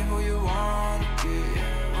tell me who you wanna be? Yeah.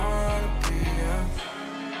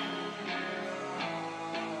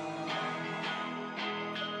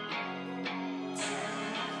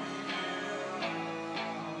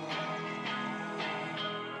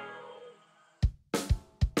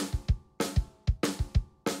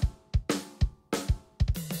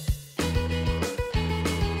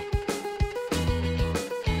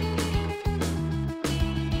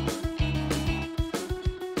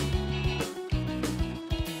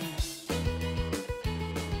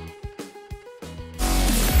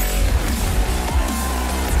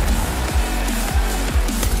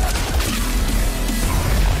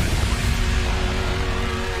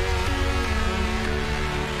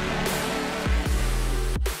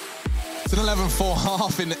 It's an 11-4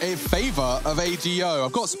 half in favor of AGO.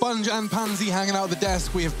 I've got Sponge and Pansy hanging out at the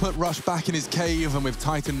desk. We have put Rush back in his cave and we've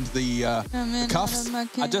tightened the cuffs.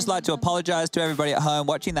 I'd just like to apologize to everybody at home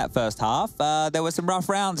watching that first half. There were some rough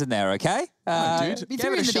rounds in there, okay? Dude,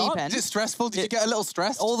 give it a shot. Is it stressful? Did you get a little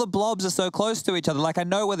stressed? All the blobs are so close to each other. Like, I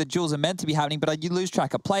know where the duels are meant to be happening, but you lose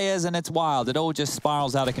track of players and it's wild. It all just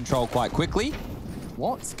spirals out of control quite quickly.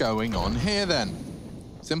 What's going on here then?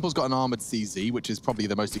 Simple's got an armored CZ, which is probably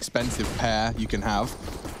the most expensive pair you can have.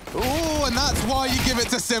 Ooh, and that's why you give it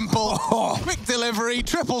to Simple. Quick delivery,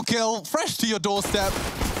 triple kill, fresh to your doorstep.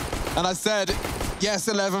 And I said, yes,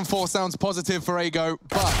 11-4 sounds positive for AGO,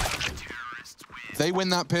 but if they win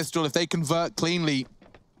that pistol, if they convert cleanly,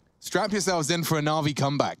 strap yourselves in for a Na'Vi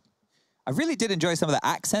comeback. I really did enjoy some of the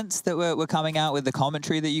accents that were coming out with the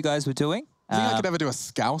commentary that you guys were doing. Do you think I could ever do a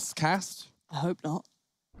Scouse cast? I hope not.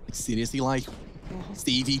 Like, seriously, like,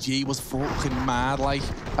 Stevie G was fucking mad, like,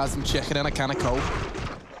 had some chicken and a can of Coke.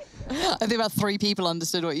 I think about 3 people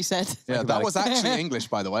understood what you said. Yeah, that was actually English,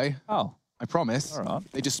 by the way. Oh. I promise. All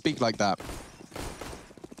right. They just speak like that.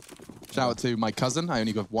 Shout out to my cousin. I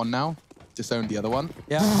only got one now. Disowned the other one.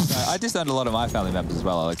 Yeah, I disowned a lot of my family members as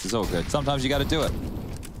well, Alex. It's all good. Sometimes you got to do it.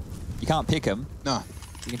 You can't pick them. No.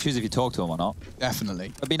 You can choose if you talk to them or not.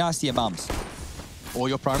 Definitely. But be nice to your mums. Or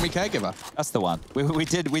your primary caregiver. That's the one. We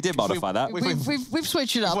did modify that. We've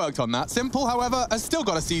switched it up. Worked on that. Simple, however, has still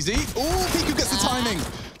got a CZ. Oh, Piku gets the timing.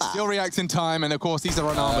 Still reacts in time, and of course these are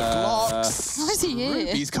unarmored Glocks. Why is he here?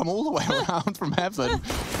 Ruby's come all the way around from heaven.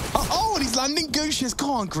 Oh, and he's landing Gooshes. Go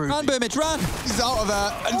on, Groovy. Run, Boomich, run! He's out of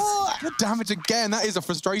there. And good damage again. That is a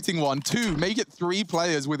frustrating one. 2, make it 3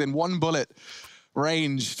 players within 1 bullet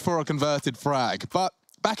range for a converted frag. But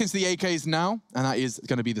back into the AKs now, and that is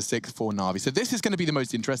going to be the 6th for Na'Vi. So this is going to be the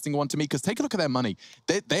most interesting one to me, because take a look at their money.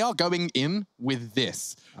 They are going in with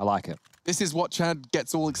this. I like it. This is what Chad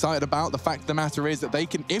gets all excited about. The fact of the matter is that they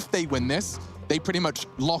can, if they win this, they pretty much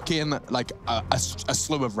lock in like a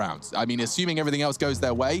slew of rounds. I mean, assuming everything else goes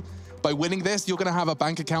their way, by winning this, you're going to have a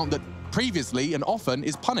bank account that previously and often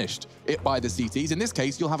is punished by the CTs. In this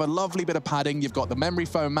case, you'll have a lovely bit of padding. You've got the memory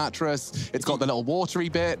foam mattress. It's got the little watery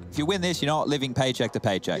bit. If you win this, you're not living paycheck to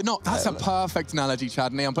paycheck. You're not. That's a perfect analogy,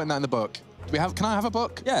 Chadney. I'm putting that in the book. Do we have? Can I have a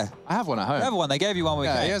book? Yeah. I have one at home. I have one. They gave you one week.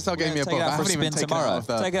 Yeah, ESL gave me a book. Take it out for a spin tomorrow.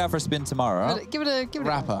 Take it out for a spin tomorrow. Give it a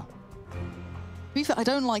wrapper. I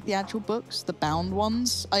don't like the actual books, the bound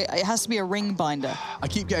ones. It has to be a ring binder. I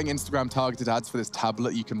keep getting Instagram targeted ads for this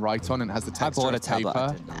tablet you can write on, and it has the text. I bought a tablet.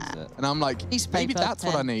 Paper. And I'm like, maybe that's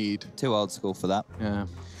what I need. Too old school for that. Yeah.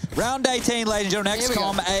 Round 18, ladies and gentlemen,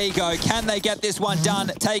 XCOM AGO. Can they get this one done?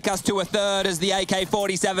 Take us to a third as the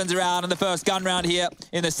AK-47s are out in the first gun round here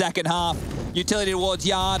in the second half. Utility towards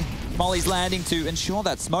Yard. Molly's landing to ensure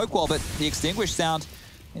that smoke wall, but the extinguished sound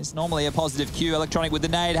is normally a positive cue. Electronic with the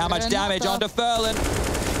nade. How much damage onto Furlan?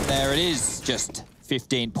 There it is. Just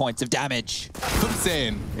 15 points of damage.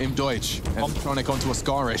 15 in Deutsch. Electronic onto a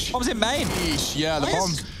Scarish. Bomb's in main. Eesh, yeah, the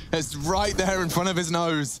bomb is right there in front of his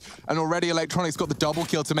nose. And already Electronic's got the double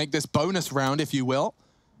kill to make this bonus round, if you will.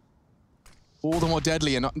 All the more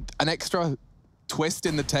deadly. And an extra twist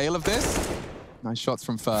in the tail of this. Nice shots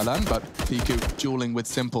from Furlan, but Piku dueling with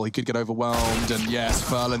Simple. He could get overwhelmed. And yes,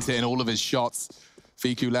 Furlan's hitting all of his shots.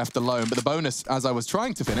 Fiku left alone. But the bonus, as I was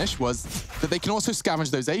trying to finish, was that they can also scavenge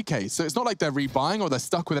those AKs. So it's not like they're rebuying or they're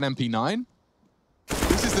stuck with an MP9.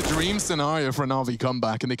 This is the dream scenario for an RV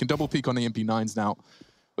comeback, and they can double peek on the MP9s now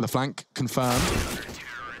with a flank confirmed.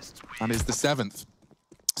 And is the 7th.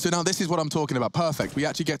 So now this is what I'm talking about. Perfect. We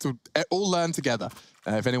actually get to all learn together.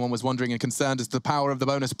 If anyone was wondering and concerned as to the power of the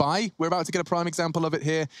bonus buy, we're about to get a prime example of it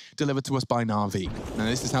here, delivered to us by Na'Vi. And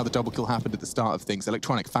this is how the double kill happened at the start of things.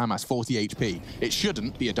 Electronic, FAMAS, 40 HP. It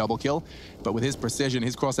shouldn't be a double kill, but with his precision,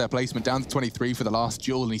 his crosshair placement down to 23 for the last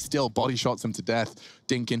duel, and he still body shots him to death,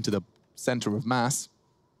 dink into the center of mass.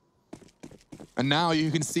 And now you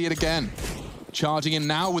can see it again. Charging in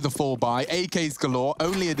now with a full buy. AKs galore,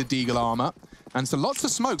 only a Deagle armor. And so lots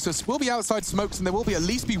of smokes. So we'll be outside smokes, and there will be at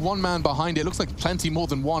least one man behind it. Looks like plenty more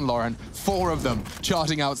than one, Lauren. 4 of them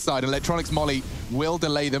charging outside. Electronics Molly will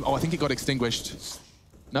delay them. Oh, I think it got extinguished.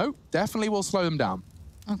 No, definitely will slow them down.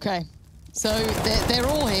 Okay. So they're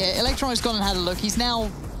all here. Electronics gone and had a look. He's now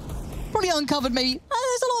probably uncovered maybe,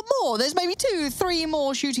 there's a lot more. There's maybe 2, 3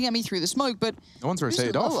 more shooting at me through the smoke, but no one's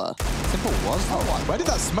rotated off. Simple was the one. Where did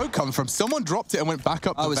that smoke come from? Someone dropped it and went back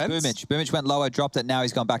up the vents. Oh, it was Boomich. Boomich went lower, dropped it. Now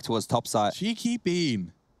he's gone back towards top side. Cheeky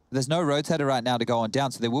bean. There's no rotator right now to go on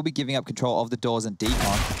down, so they will be giving up control of the doors and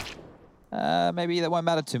decon. Maybe that won't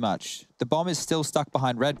matter too much. The bomb is still stuck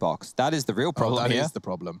behind red box. That is the real problem here. That is the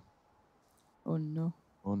problem. Oh, no.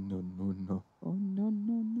 Oh, no, no, no. Oh, no,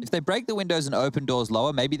 no, no. if they break the windows and open doors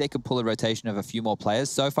lower, maybe they could pull a rotation of a few more players.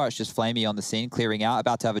 So far, it's just Flamey on the scene, clearing out,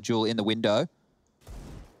 about to have a duel in the window.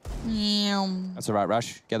 That's all right,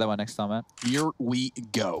 Rush. Get that one next time, man. Here we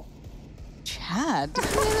go. Chad, look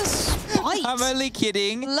at the spite. I'm only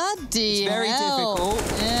kidding. Bloody It's very hell.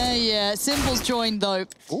 difficult. Yeah. Simple's joined, though.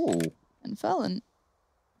 Ooh. And Felon,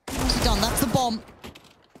 what's he done? That's the bomb.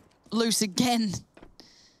 Loose again.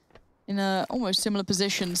 In a almost similar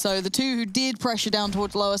position. So the two who did pressure down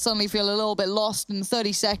towards lower suddenly feel a little bit lost in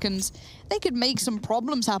 30 seconds. They could make some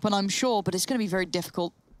problems happen, I'm sure, but it's going to be very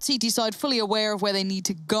difficult. CT side fully aware of where they need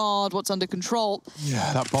to guard, what's under control.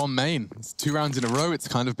 Yeah, that bomb main. It's 2 rounds in a row. It's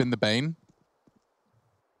kind of been the bane.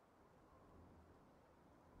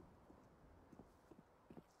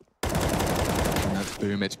 And that's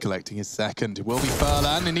Boomich collecting his second. It will be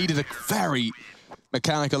Furlan. He needed a very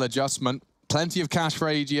mechanical adjustment. Plenty of cash for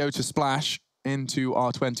AGO to splash into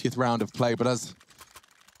our 20th round of play, but as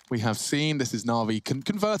we have seen, this is Na'Vi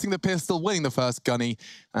converting the pistol, winning the first gunny,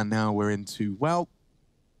 and now we're into, well,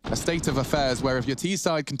 a state of affairs where if your T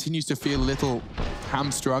side continues to feel a little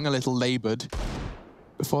hamstrung, a little labored,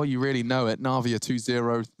 before you really know it, Na'Vi are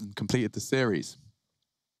 2-0 and completed the series.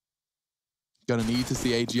 Gonna need to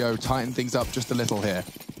see AGO tighten things up just a little here.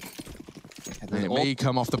 And it may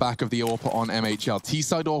come off the back of the AWP on MHL.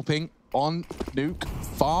 T-side AWPing on Nuke,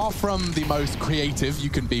 far from the most creative you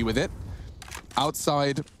can be with it.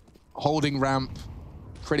 Outside, holding ramp,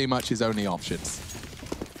 pretty much his only options.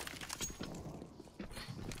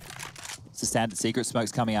 It's a standard secret.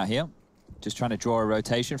 Smoke's coming out here. Just trying to draw a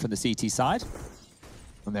rotation from the CT side.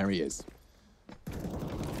 And there he is. They're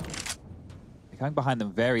coming behind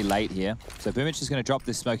them very late here. So Boomich is going to drop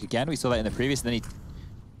this smoke again. We saw that in the previous, and then he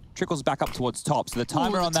trickles back up towards top. So the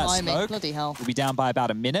timer on that smoke will be down by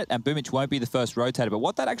about a minute, and Boomich won't be the first rotator. But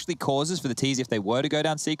what that actually causes for the T's if they were to go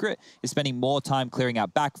down secret is spending more time clearing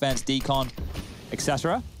out back vents, decon,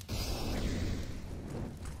 etc.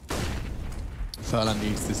 Furlan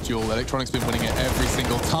needs this duel. Electronic's been winning it every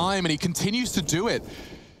single time, and he continues to do it.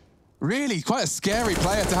 Really, quite a scary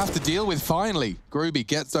player to have to deal with finally. Groovy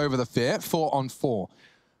gets over the fear, 4-on-4.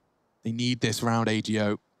 They need this round,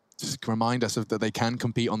 AGO. Just remind us that they can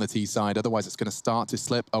compete on the T side, otherwise it's going to start to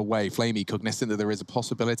slip away. Flamey, cognizant that there is a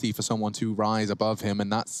possibility for someone to rise above him,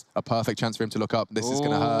 and that's a perfect chance for him to look up. This is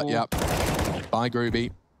going to hurt, yep. Bye,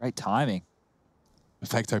 Groovy. Great timing.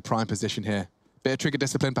 Perfecto, prime position here. Bit of trigger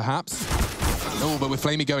discipline, perhaps. Oh, but with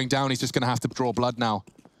Flamey going down, he's just going to have to draw blood now.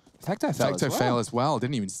 Perfecto fail as well.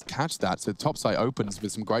 Didn't even catch that. So the top side opens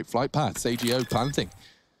with some great flight paths. AGO planting.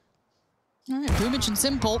 All right, Boomich and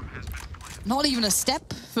Simple. Not even a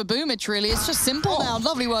step for Boomich, really. It's just Simple now.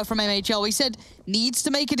 Lovely work from MHL. He said needs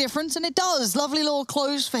to make a difference, and it does. Lovely little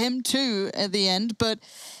close for him, too, at the end. But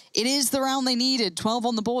it is the round they needed. 12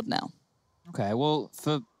 on the board now. Okay, well,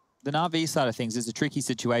 for the Na'Vi side of things, it's a tricky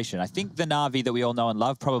situation. I think the Na'Vi that we all know and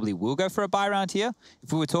love probably will go for a buy round here.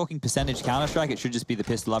 If we were talking percentage Counter-Strike, it should just be the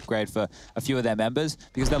pistol upgrade for a few of their members,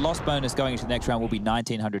 because their loss bonus going into the next round will be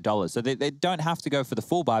 $1,900. So they don't have to go for the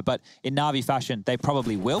full buy, but in Na'Vi fashion, they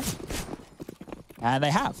probably will. And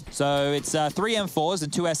they have. So it's 3 M4s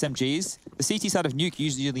and 2 SMGs. The CT side of Nuke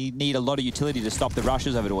usually need a lot of utility to stop the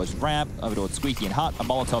rushes over towards ramp, over towards Squeaky and Hut. A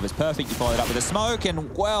Molotov is perfect. You follow it up with a smoke,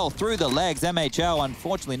 and well, through the legs. MHL,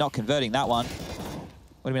 unfortunately, not converting that one.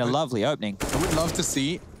 Would have been a lovely opening. I would love to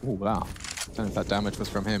see... Oh, wow. I don't know if that damage was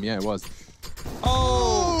from him. Yeah, it was.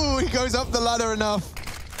 Oh! He goes up the ladder enough.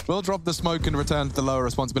 We'll drop the smoke and return to the lower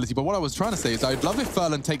responsibility. But what I was trying to say is I'd love if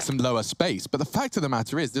Furlan takes some lower space. But the fact of the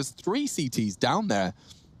matter is there's 3 CTs down there.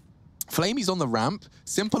 Flamey's on the ramp.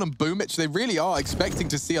 Simple and Boomich, they really are expecting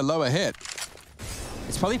to see a lower hit.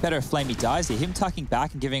 It's probably better if Flamey dies here. Him tucking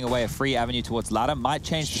back and giving away a free avenue towards ladder might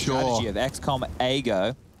change the strategy of XCOM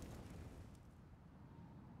A-go.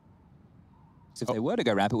 So if they were to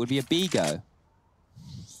go ramp, it would be a B-go.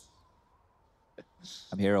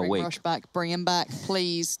 I'm here all week. Rush back, bring him back,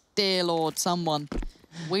 please. Dear Lord, someone.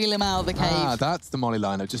 Wheel him out of the cave. Ah, that's the molly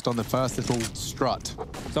liner, just on the first little strut.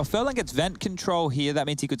 So if Furlan gets vent control here, that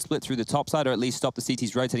means he could split through the top side or at least stop the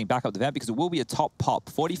CTs rotating back up the vent, because it will be a top pop.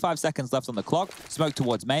 45 seconds left on the clock. Smoke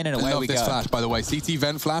towards main, and away we go. I love this flash, by the way. CT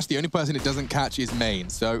vent flash. The only person it doesn't catch is main.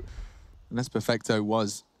 So unless Perfecto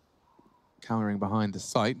was cowering behind the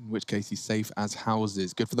site, in which case he's safe as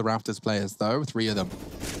houses. Good for the Raptors players, though. 3 of them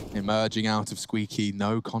emerging out of Squeaky.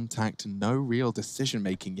 No contact and no real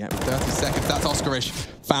decision-making yet. With 30 seconds, that's Oscarish,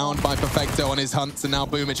 found by Perfecto on his hunts, and now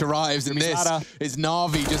Boomich arrives, and this is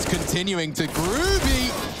Na'Vi just continuing to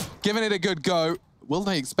Groovy, giving it a good go. Will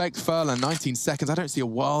they expect Furlan? 19 seconds. I don't see a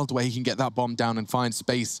world where he can get that bomb down and find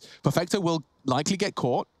space. Perfecto will likely get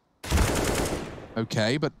caught.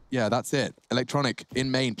 Okay, but yeah, that's it. Electronic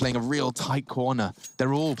in main, playing a real tight corner.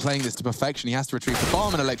 They're all playing this to perfection. He has to retrieve the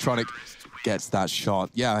bomb, and Electronic gets that shot.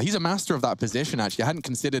 Yeah, he's a master of that position, actually. I hadn't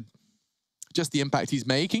considered just the impact he's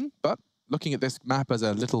making, but looking at this map as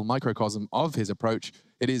a little microcosm of his approach,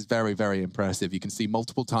 it is very, very impressive. You can see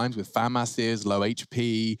multiple times with fan masses, low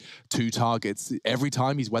HP, 2 targets. Every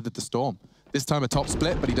time he's weathered the storm. This time a top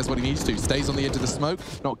split, but he does what he needs to. Stays on the edge of the smoke,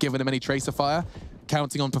 not giving him any tracer fire,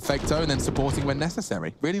 counting on Perfecto and then supporting when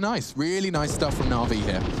necessary. Really nice stuff from Na'Vi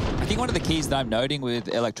here. I think one of the keys that I'm noting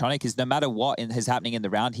with Electronic is no matter what is happening in the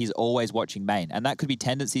round, he's always watching main. And that could be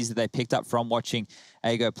tendencies that they picked up from watching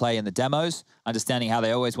Ago play in the demos, understanding how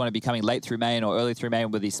they always want to be coming late through main or early through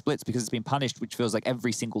main with these splits because it's been punished, which feels like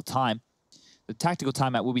every single time. The tactical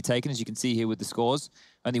timeout will be taken, as you can see here with the scores.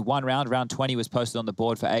 Only one round, round 20 was posted on the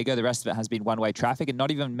board for Ago. The rest of it has been one-way traffic, and not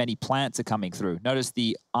even many plants are coming through. Notice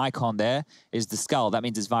the icon there is the skull. That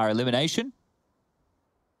means it's via elimination.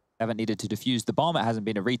 Haven't needed to defuse the bomb. It hasn't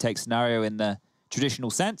been a retake scenario in the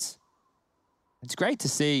traditional sense. It's great to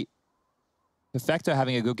see Perfecto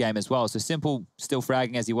having a good game as well. So Simple still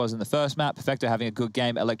fragging as he was in the first map. Perfecto having a good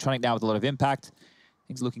game. Electronic now with a lot of impact.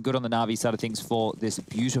 Things looking good on the Na'Vi side of things for this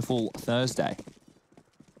beautiful Thursday.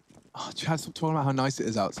 Oh, Chad, stop talking about how nice it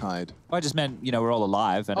is outside. I just meant, you know, we're all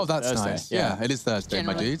alive. And oh, that's Thursday. nice. Yeah, it is Thursday,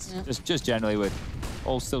 generally, my dudes. Yeah. Just generally, we're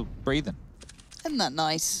all still breathing. Isn't that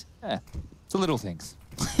nice? Yeah, it's the little things.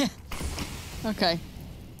 Okay.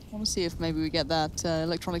 I want to see if maybe we get that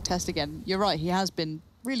electronic test again. You're right, he has been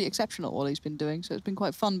really exceptional at what he's been doing, so it's been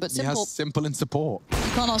quite fun. But Simple, he has Simple in support.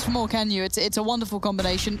 You can't ask for more, can you? It's a wonderful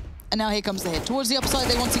combination. And now here comes the hit. Towards the upside,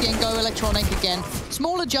 they once again go Electronic again.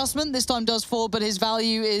 Small adjustment, this time does fall, but his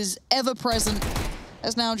value is ever present.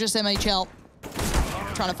 As now just MHL.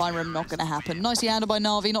 Trying to find room, not going to happen. Nicely handled by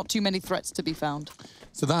Na'Vi, not too many threats to be found.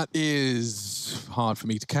 So that is hard for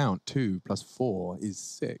me to count. 2 + 4 is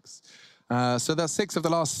 6. So that's 6 of the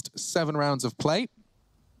last 7 rounds of play.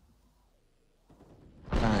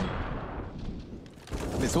 Bang.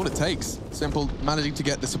 And it's all it takes. Simple managing to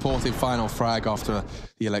get the supportive final frag after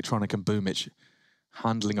the Electronic and Boomich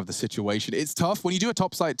handling of the situation. It's tough when you do a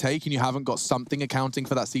topside take and you haven't got something accounting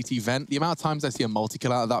for that CT vent. The amount of times I see a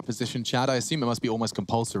multi-kill out of that position, Chad, I assume it must be almost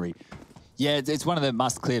compulsory. Yeah, it's one of the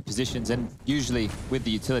must-clear positions, and usually with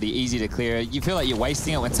the utility, easy to clear. You feel like you're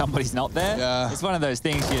wasting it when somebody's not there. Yeah. It's one of those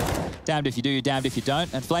things, you're damned if you do, you're damned if you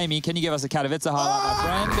don't. And Flamey, can you give us a Katowice highlight,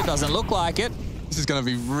 my friend? It doesn't look like it. This is going to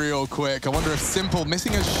be real quick. I wonder if Simple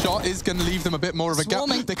missing a shot is going to leave them a bit more of a gap.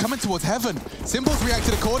 They're coming towards heaven. Simple's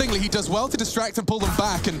reacted accordingly. He does well to distract and pull them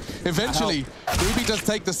back, and eventually Ruby does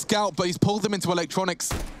take the scalp, but he's pulled them into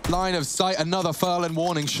Electronic's line of sight. Another Furlan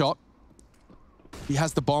warning shot. He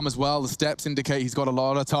has the bomb as well. The steps indicate he's got a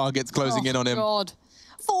lot of targets closing in on him. God.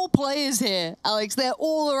 4 players here, Alex. They're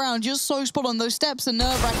all around, just so spot on. Those steps are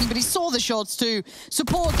nerve-wracking, but he saw the shots too.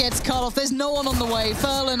 Support gets cut off. There's no one on the way.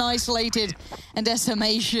 Furlan isolated, and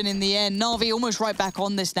decimation in the end. Na'Vi almost right back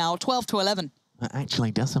on this now, 12-11.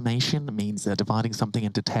 Actually, decimation means dividing something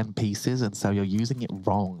into 10 pieces, and so you're using it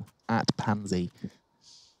wrong at Pansy.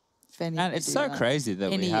 And it's so crazy that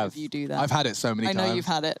we have... You do that. I've had it so many times. I know you've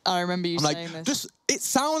had it. I remember you saying this. Just, it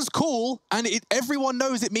sounds cool, and everyone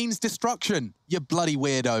knows it means destruction. You bloody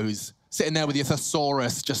weirdos. Sitting there with your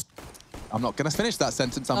thesaurus, just... I'm not going to finish that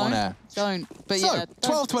sentence, I'm on air. Don't. But so, yeah,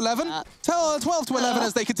 12-11. 12-11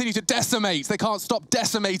 as they continue to decimate. They can't stop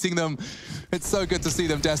decimating them. It's so good to see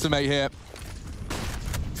them decimate here.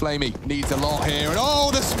 Flamey needs a lot here, and oh,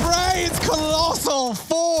 the spray! It's colossal!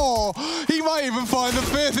 4! He might even find the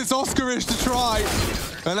 5th. It's Oscarish to try.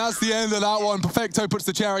 And that's the end of that one. Perfecto puts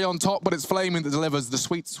the cherry on top, but it's Flaming that delivers the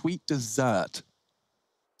sweet, sweet dessert.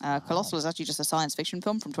 Colossal is actually just a science fiction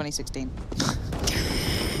film from 2016.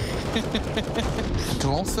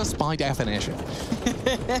 Colossus by definition.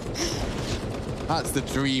 That's the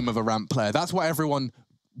dream of a ramp player. That's what everyone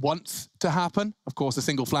wants to happen. Of course, a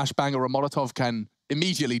single flashbang or a Molotov can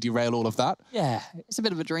immediately derail all of that. Yeah, it's a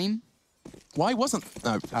bit of a dream. Why wasn't?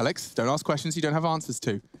 No, Alex, don't ask questions you don't have answers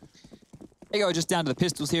to. There you go, just down to the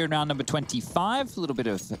pistols here in round number 25. A little bit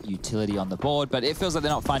of utility on the board, but it feels like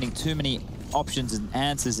they're not finding too many options and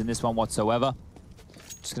answers in this one whatsoever.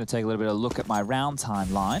 Just going to take a little bit of a look at my round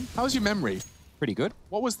timeline. How was your memory? Pretty good.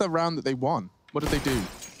 What was the round that they won? What did they do?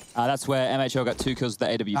 That's where MHL got 2 kills with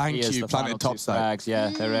the AWP. Thank as you, the planted final 2 topside. frags.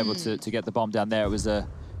 Yeah, they were able to get the bomb down there. It was a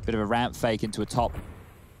bit of a ramp fake into a top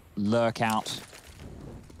lurk out.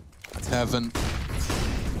 That's heaven.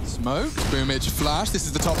 Smoke, Boomich, flash. This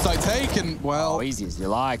is the topside take, and well... Oh, easy as you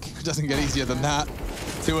like. It doesn't get easier than that.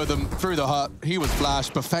 2 of them through the hut. He was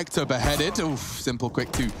flashed. Perfecto beheaded. Oof, Simple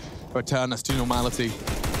quick to return us to normality.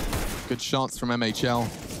 Good shots from MHL.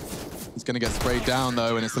 He's going to get sprayed down,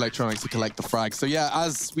 though, and it's Electronics to collect the frag. So, yeah,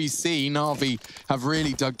 as we see, Na'Vi have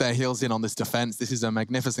really dug their heels in on this defense. This is a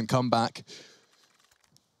magnificent comeback.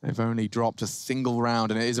 They've only dropped a single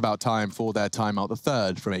round, and it is about time for their timeout, the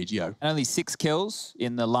third from AGO. And only 6 kills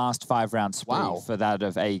in the last 5 round spree for that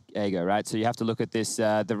of AGO, right? So you have to look at this.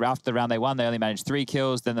 After the round they won, they only managed 3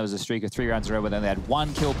 kills. Then there was a streak of 3 rounds in a row where they only had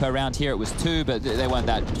 1 kill per round. Here it was 2, but they weren't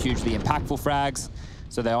that hugely impactful frags.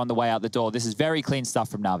 So they're on the way out the door. This is very clean stuff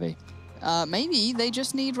from Na'Vi. Maybe they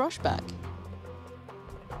just need Rush back.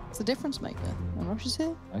 It's the difference maker. And Rush is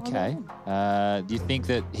here. Okay. Do you think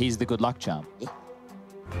that he's the good luck charm? Yeah.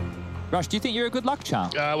 Rush, do you think you're a good luck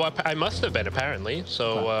charm? Well, I must have been, apparently.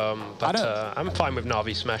 So, but I'm fine with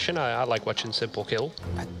Na'Vi smashing. I like watching Simple kill.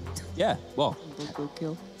 Yeah, well, Good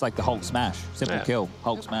kill. it's like the Hulk smash. Simple kill,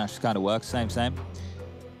 Hulk smash kind of works. Same.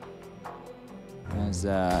 There's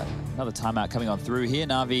another timeout coming on through here.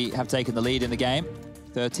 Na'Vi have taken the lead in the game.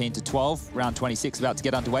 13-12, round 26 about to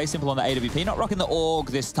get underway. Simple on the AWP, not rocking the AUG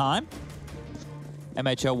this time.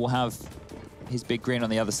 MHL will have his big green on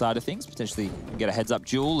the other side of things. Potentially get a heads-up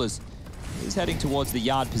duel as he's heading towards the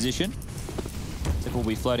yard position. Simple will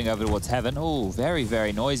be floating over towards Heaven. Oh, very,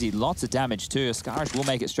 very noisy. Lots of damage too. Askarish will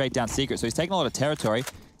make it straight down Secret, so he's taking a lot of territory.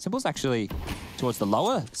 Simple's actually towards the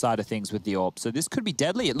lower side of things with the AWP, so this could be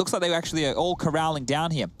deadly. It looks like they actually are all corralling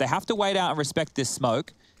down here. They have to wait out and respect this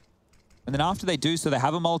smoke. And then after they do so, they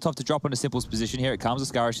have a Molotov to drop onto Simple's position. Here it comes.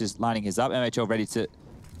 Askarish is lining his up. MHL ready to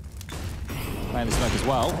plant the smoke as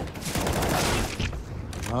well.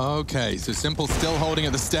 Okay, so Simple still holding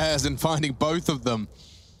at the stairs and finding both of them.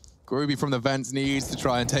 Groovy from the vents needs to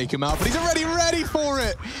try and take him out, but he's already ready for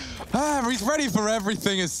it. He's ready for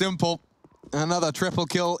everything as Simple. Another triple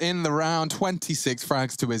kill in the round, 26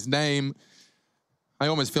 frags to his name. I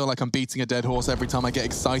almost feel like I'm beating a dead horse every time I get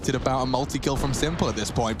excited about a multi-kill from Simple at this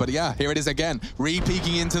point. But yeah, here it is again.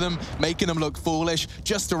 Re-peeking into them, making them look foolish.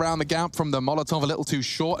 Just around the gap from the Molotov, a little too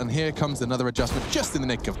short. And here comes another adjustment just in the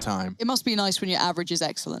nick of time. It must be nice when your average is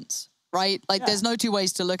excellence, right? Like, there's no two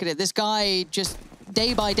ways to look at it. This guy just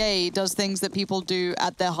day by day does things that people do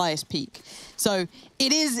at their highest peak. So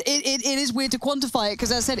it is weird to quantify it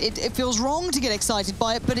because, as I said, it feels wrong to get excited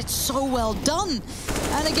by it, but it's so well done.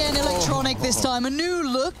 And again, Electronic this time, a new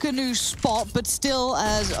look, a new spot, but still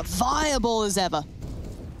as viable as ever.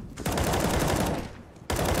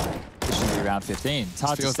 This should be round 15. It's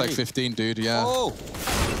hard to see. Feels like 15, dude, yeah. Oh.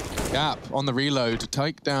 Gap on the reload to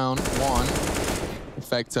take down one.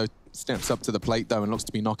 Effecto steps up to the plate, though, and looks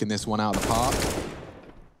to be knocking this one out of the park.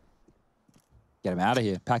 Get him out of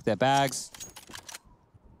here. Pack their bags.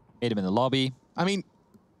 Meet him in the lobby. I mean,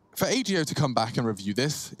 for AGO to come back and review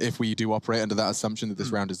this, if we do operate under that assumption that this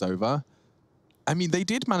round is over, I mean, they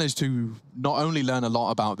did manage to not only learn a lot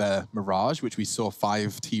about their Mirage, which we saw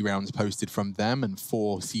 5 T rounds posted from them and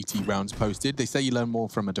 4 CT rounds posted. They say you learn more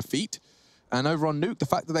from a defeat. And over on Nuke, the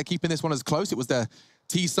fact that they're keeping this one as close, it was their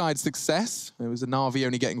T-side success. It was a Na'Vi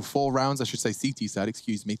only getting 4 rounds, I should say CT side,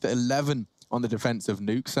 excuse me. 11 on the defense of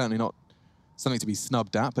Nuke, certainly not something to be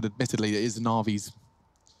snubbed at, but admittedly it is Na'Vi's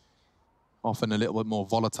often a little bit more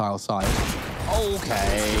volatile side.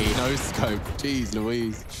 Okay. No scope, jeez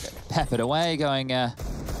Louise. Peppered away, going the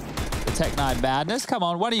Tech 9 madness. Come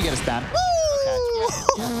on, why don't you get a spam?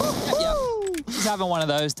 Okay. Yep. He's having one of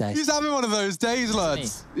those days. He's having one of those days,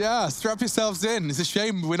 lads. Yeah, strap yourselves in. It's a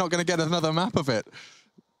shame we're not going to get another map of it.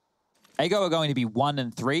 AGO are going to be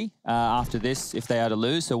 1-3 after this if they are to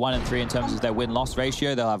lose. So 1-3 in terms of their win-loss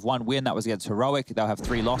ratio. They'll have 1 win. That was against Heroic. They'll have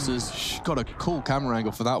 3 losses. Got a cool camera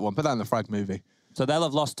angle for that one. Put that in the frag movie. So they'll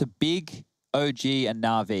have lost to Big, OG, and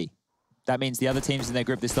Na'Vi. That means the other teams in their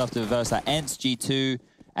group they still have to reverse are ENCE, G2,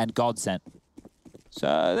 and Godsent.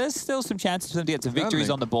 So there's still some chances for them to get some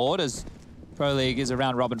victories on the board as Pro League is a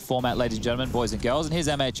round-robin format, ladies and gentlemen, boys and girls. And here's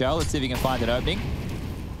MHL. Let's see if he can find an opening.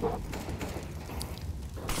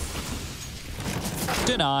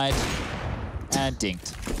 Denied. And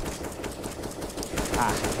dinked.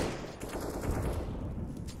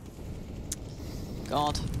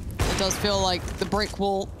 God, it does feel like the brick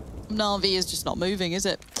wall of Na'Vi is just not moving, is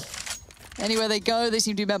it? Anywhere they go, they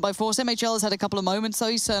seem to be met by force. MHL has had a couple of moments, so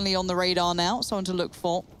he's certainly on the radar now. Someone to look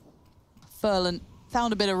for. Furlan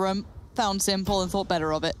found a bit of room, found Simple, and thought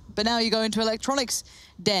better of it. But now you go into Electronics'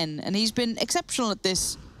 den, and he's been exceptional at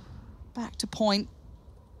this. Back to point.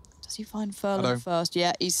 Does he find Furlan first?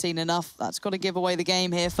 Yeah, he's seen enough. That's got to give away the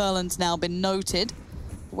game here. Furlan's now been noted.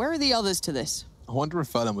 Where are the others to this? I wonder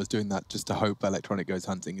if Furlan was doing that just to hope Electronic goes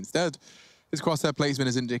hunting. Instead, his crosshair placement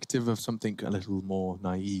is indicative of something a little more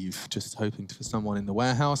naive, just hoping for someone in the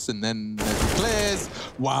warehouse, and then there's the clears.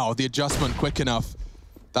 Wow, the adjustment quick enough.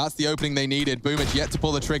 That's the opening they needed. Boomich yet to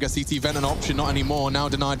pull the trigger. CT Vent an option, not anymore. Now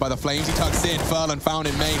denied by the Flames. He tucks in. Furlan found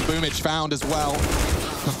in main. Boomich found as well.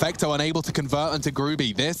 Perfecto unable to convert into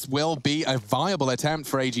Groovy. This will be a viable attempt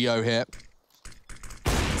for AGO here.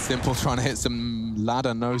 Simple trying to hit some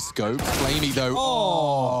ladder, no scope. Flamey though.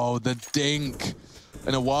 Oh, the dink.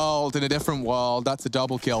 In a different world, that's a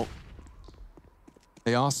double kill.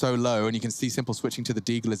 They are so low, and you can see Simple switching to the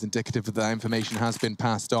Deagle is indicative that that information has been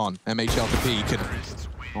passed on. MHL to peak, and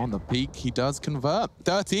on the peak, he does convert.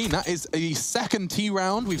 13, that is a second T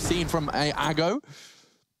round we've seen from Ago.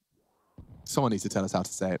 Someone needs to tell us how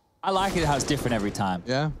to say it. I like it how it's different every time.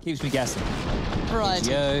 Yeah? Keeps me guessing. Right.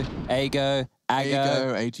 AGO, Ago,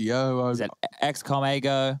 Ago, AGO. Is that XCOM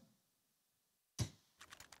Ago?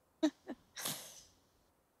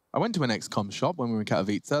 I went to an XCOM shop when we were in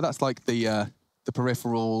Katowice. That's like the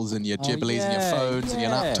peripherals and your Ghiblis and your phones and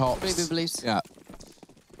your laptops. Yeah.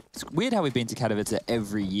 It's weird how we've been to Katowice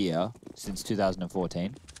every year since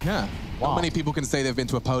 2014. Yeah. Wow. Not many people can say they've been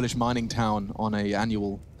to a Polish mining town on an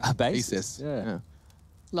annual basis. Yeah.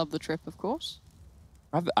 Love the trip, of course.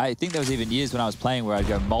 I think there was even years when I was playing where I'd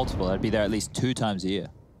go multiple. I'd be there at least 2 times a year.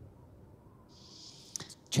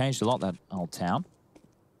 It's changed a lot, that old town.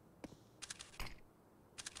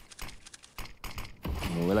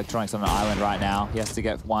 Ooh, Electronics on an island right now. He has to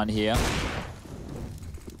get one here.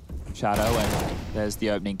 Shadow, and there's the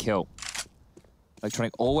opening kill.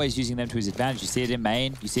 Electronic always using them to his advantage. You see it in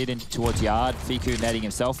main, you see it in towards yard. Fiku netting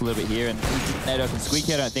himself a little bit here, and he didn't net open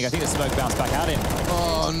Squeaky, I don't think. I think the smoke bounced back at him.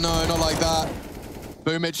 Oh no, not like that.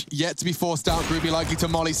 Boomich yet to be forced out. Groovy likely to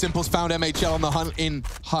molly. Simple's found MHL on the hunt in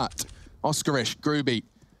Hut. Oscarish, Groovy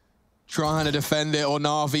trying to defend it, or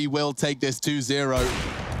Na'Vi will take this 2-0.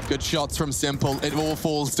 Good shots from Simple. It all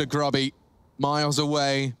falls to Grubby. Miles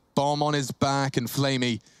away, bomb on his back, and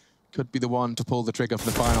Flamey could be the one to pull the trigger for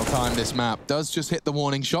the final time. This map does just hit the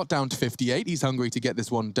warning shot down to 58. He's hungry to get this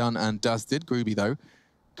one done and dusted. Groovy, though,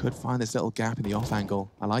 could find this little gap in the off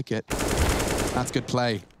angle. I like it. That's good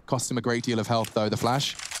play. Costs him a great deal of health, though. The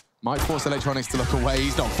flash might force Electronics to look away.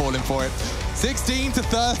 He's not falling for it.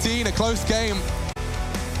 16-13, a close game.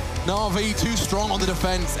 Na'Vi too strong on the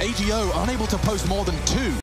defense. AGO unable to post more than 2.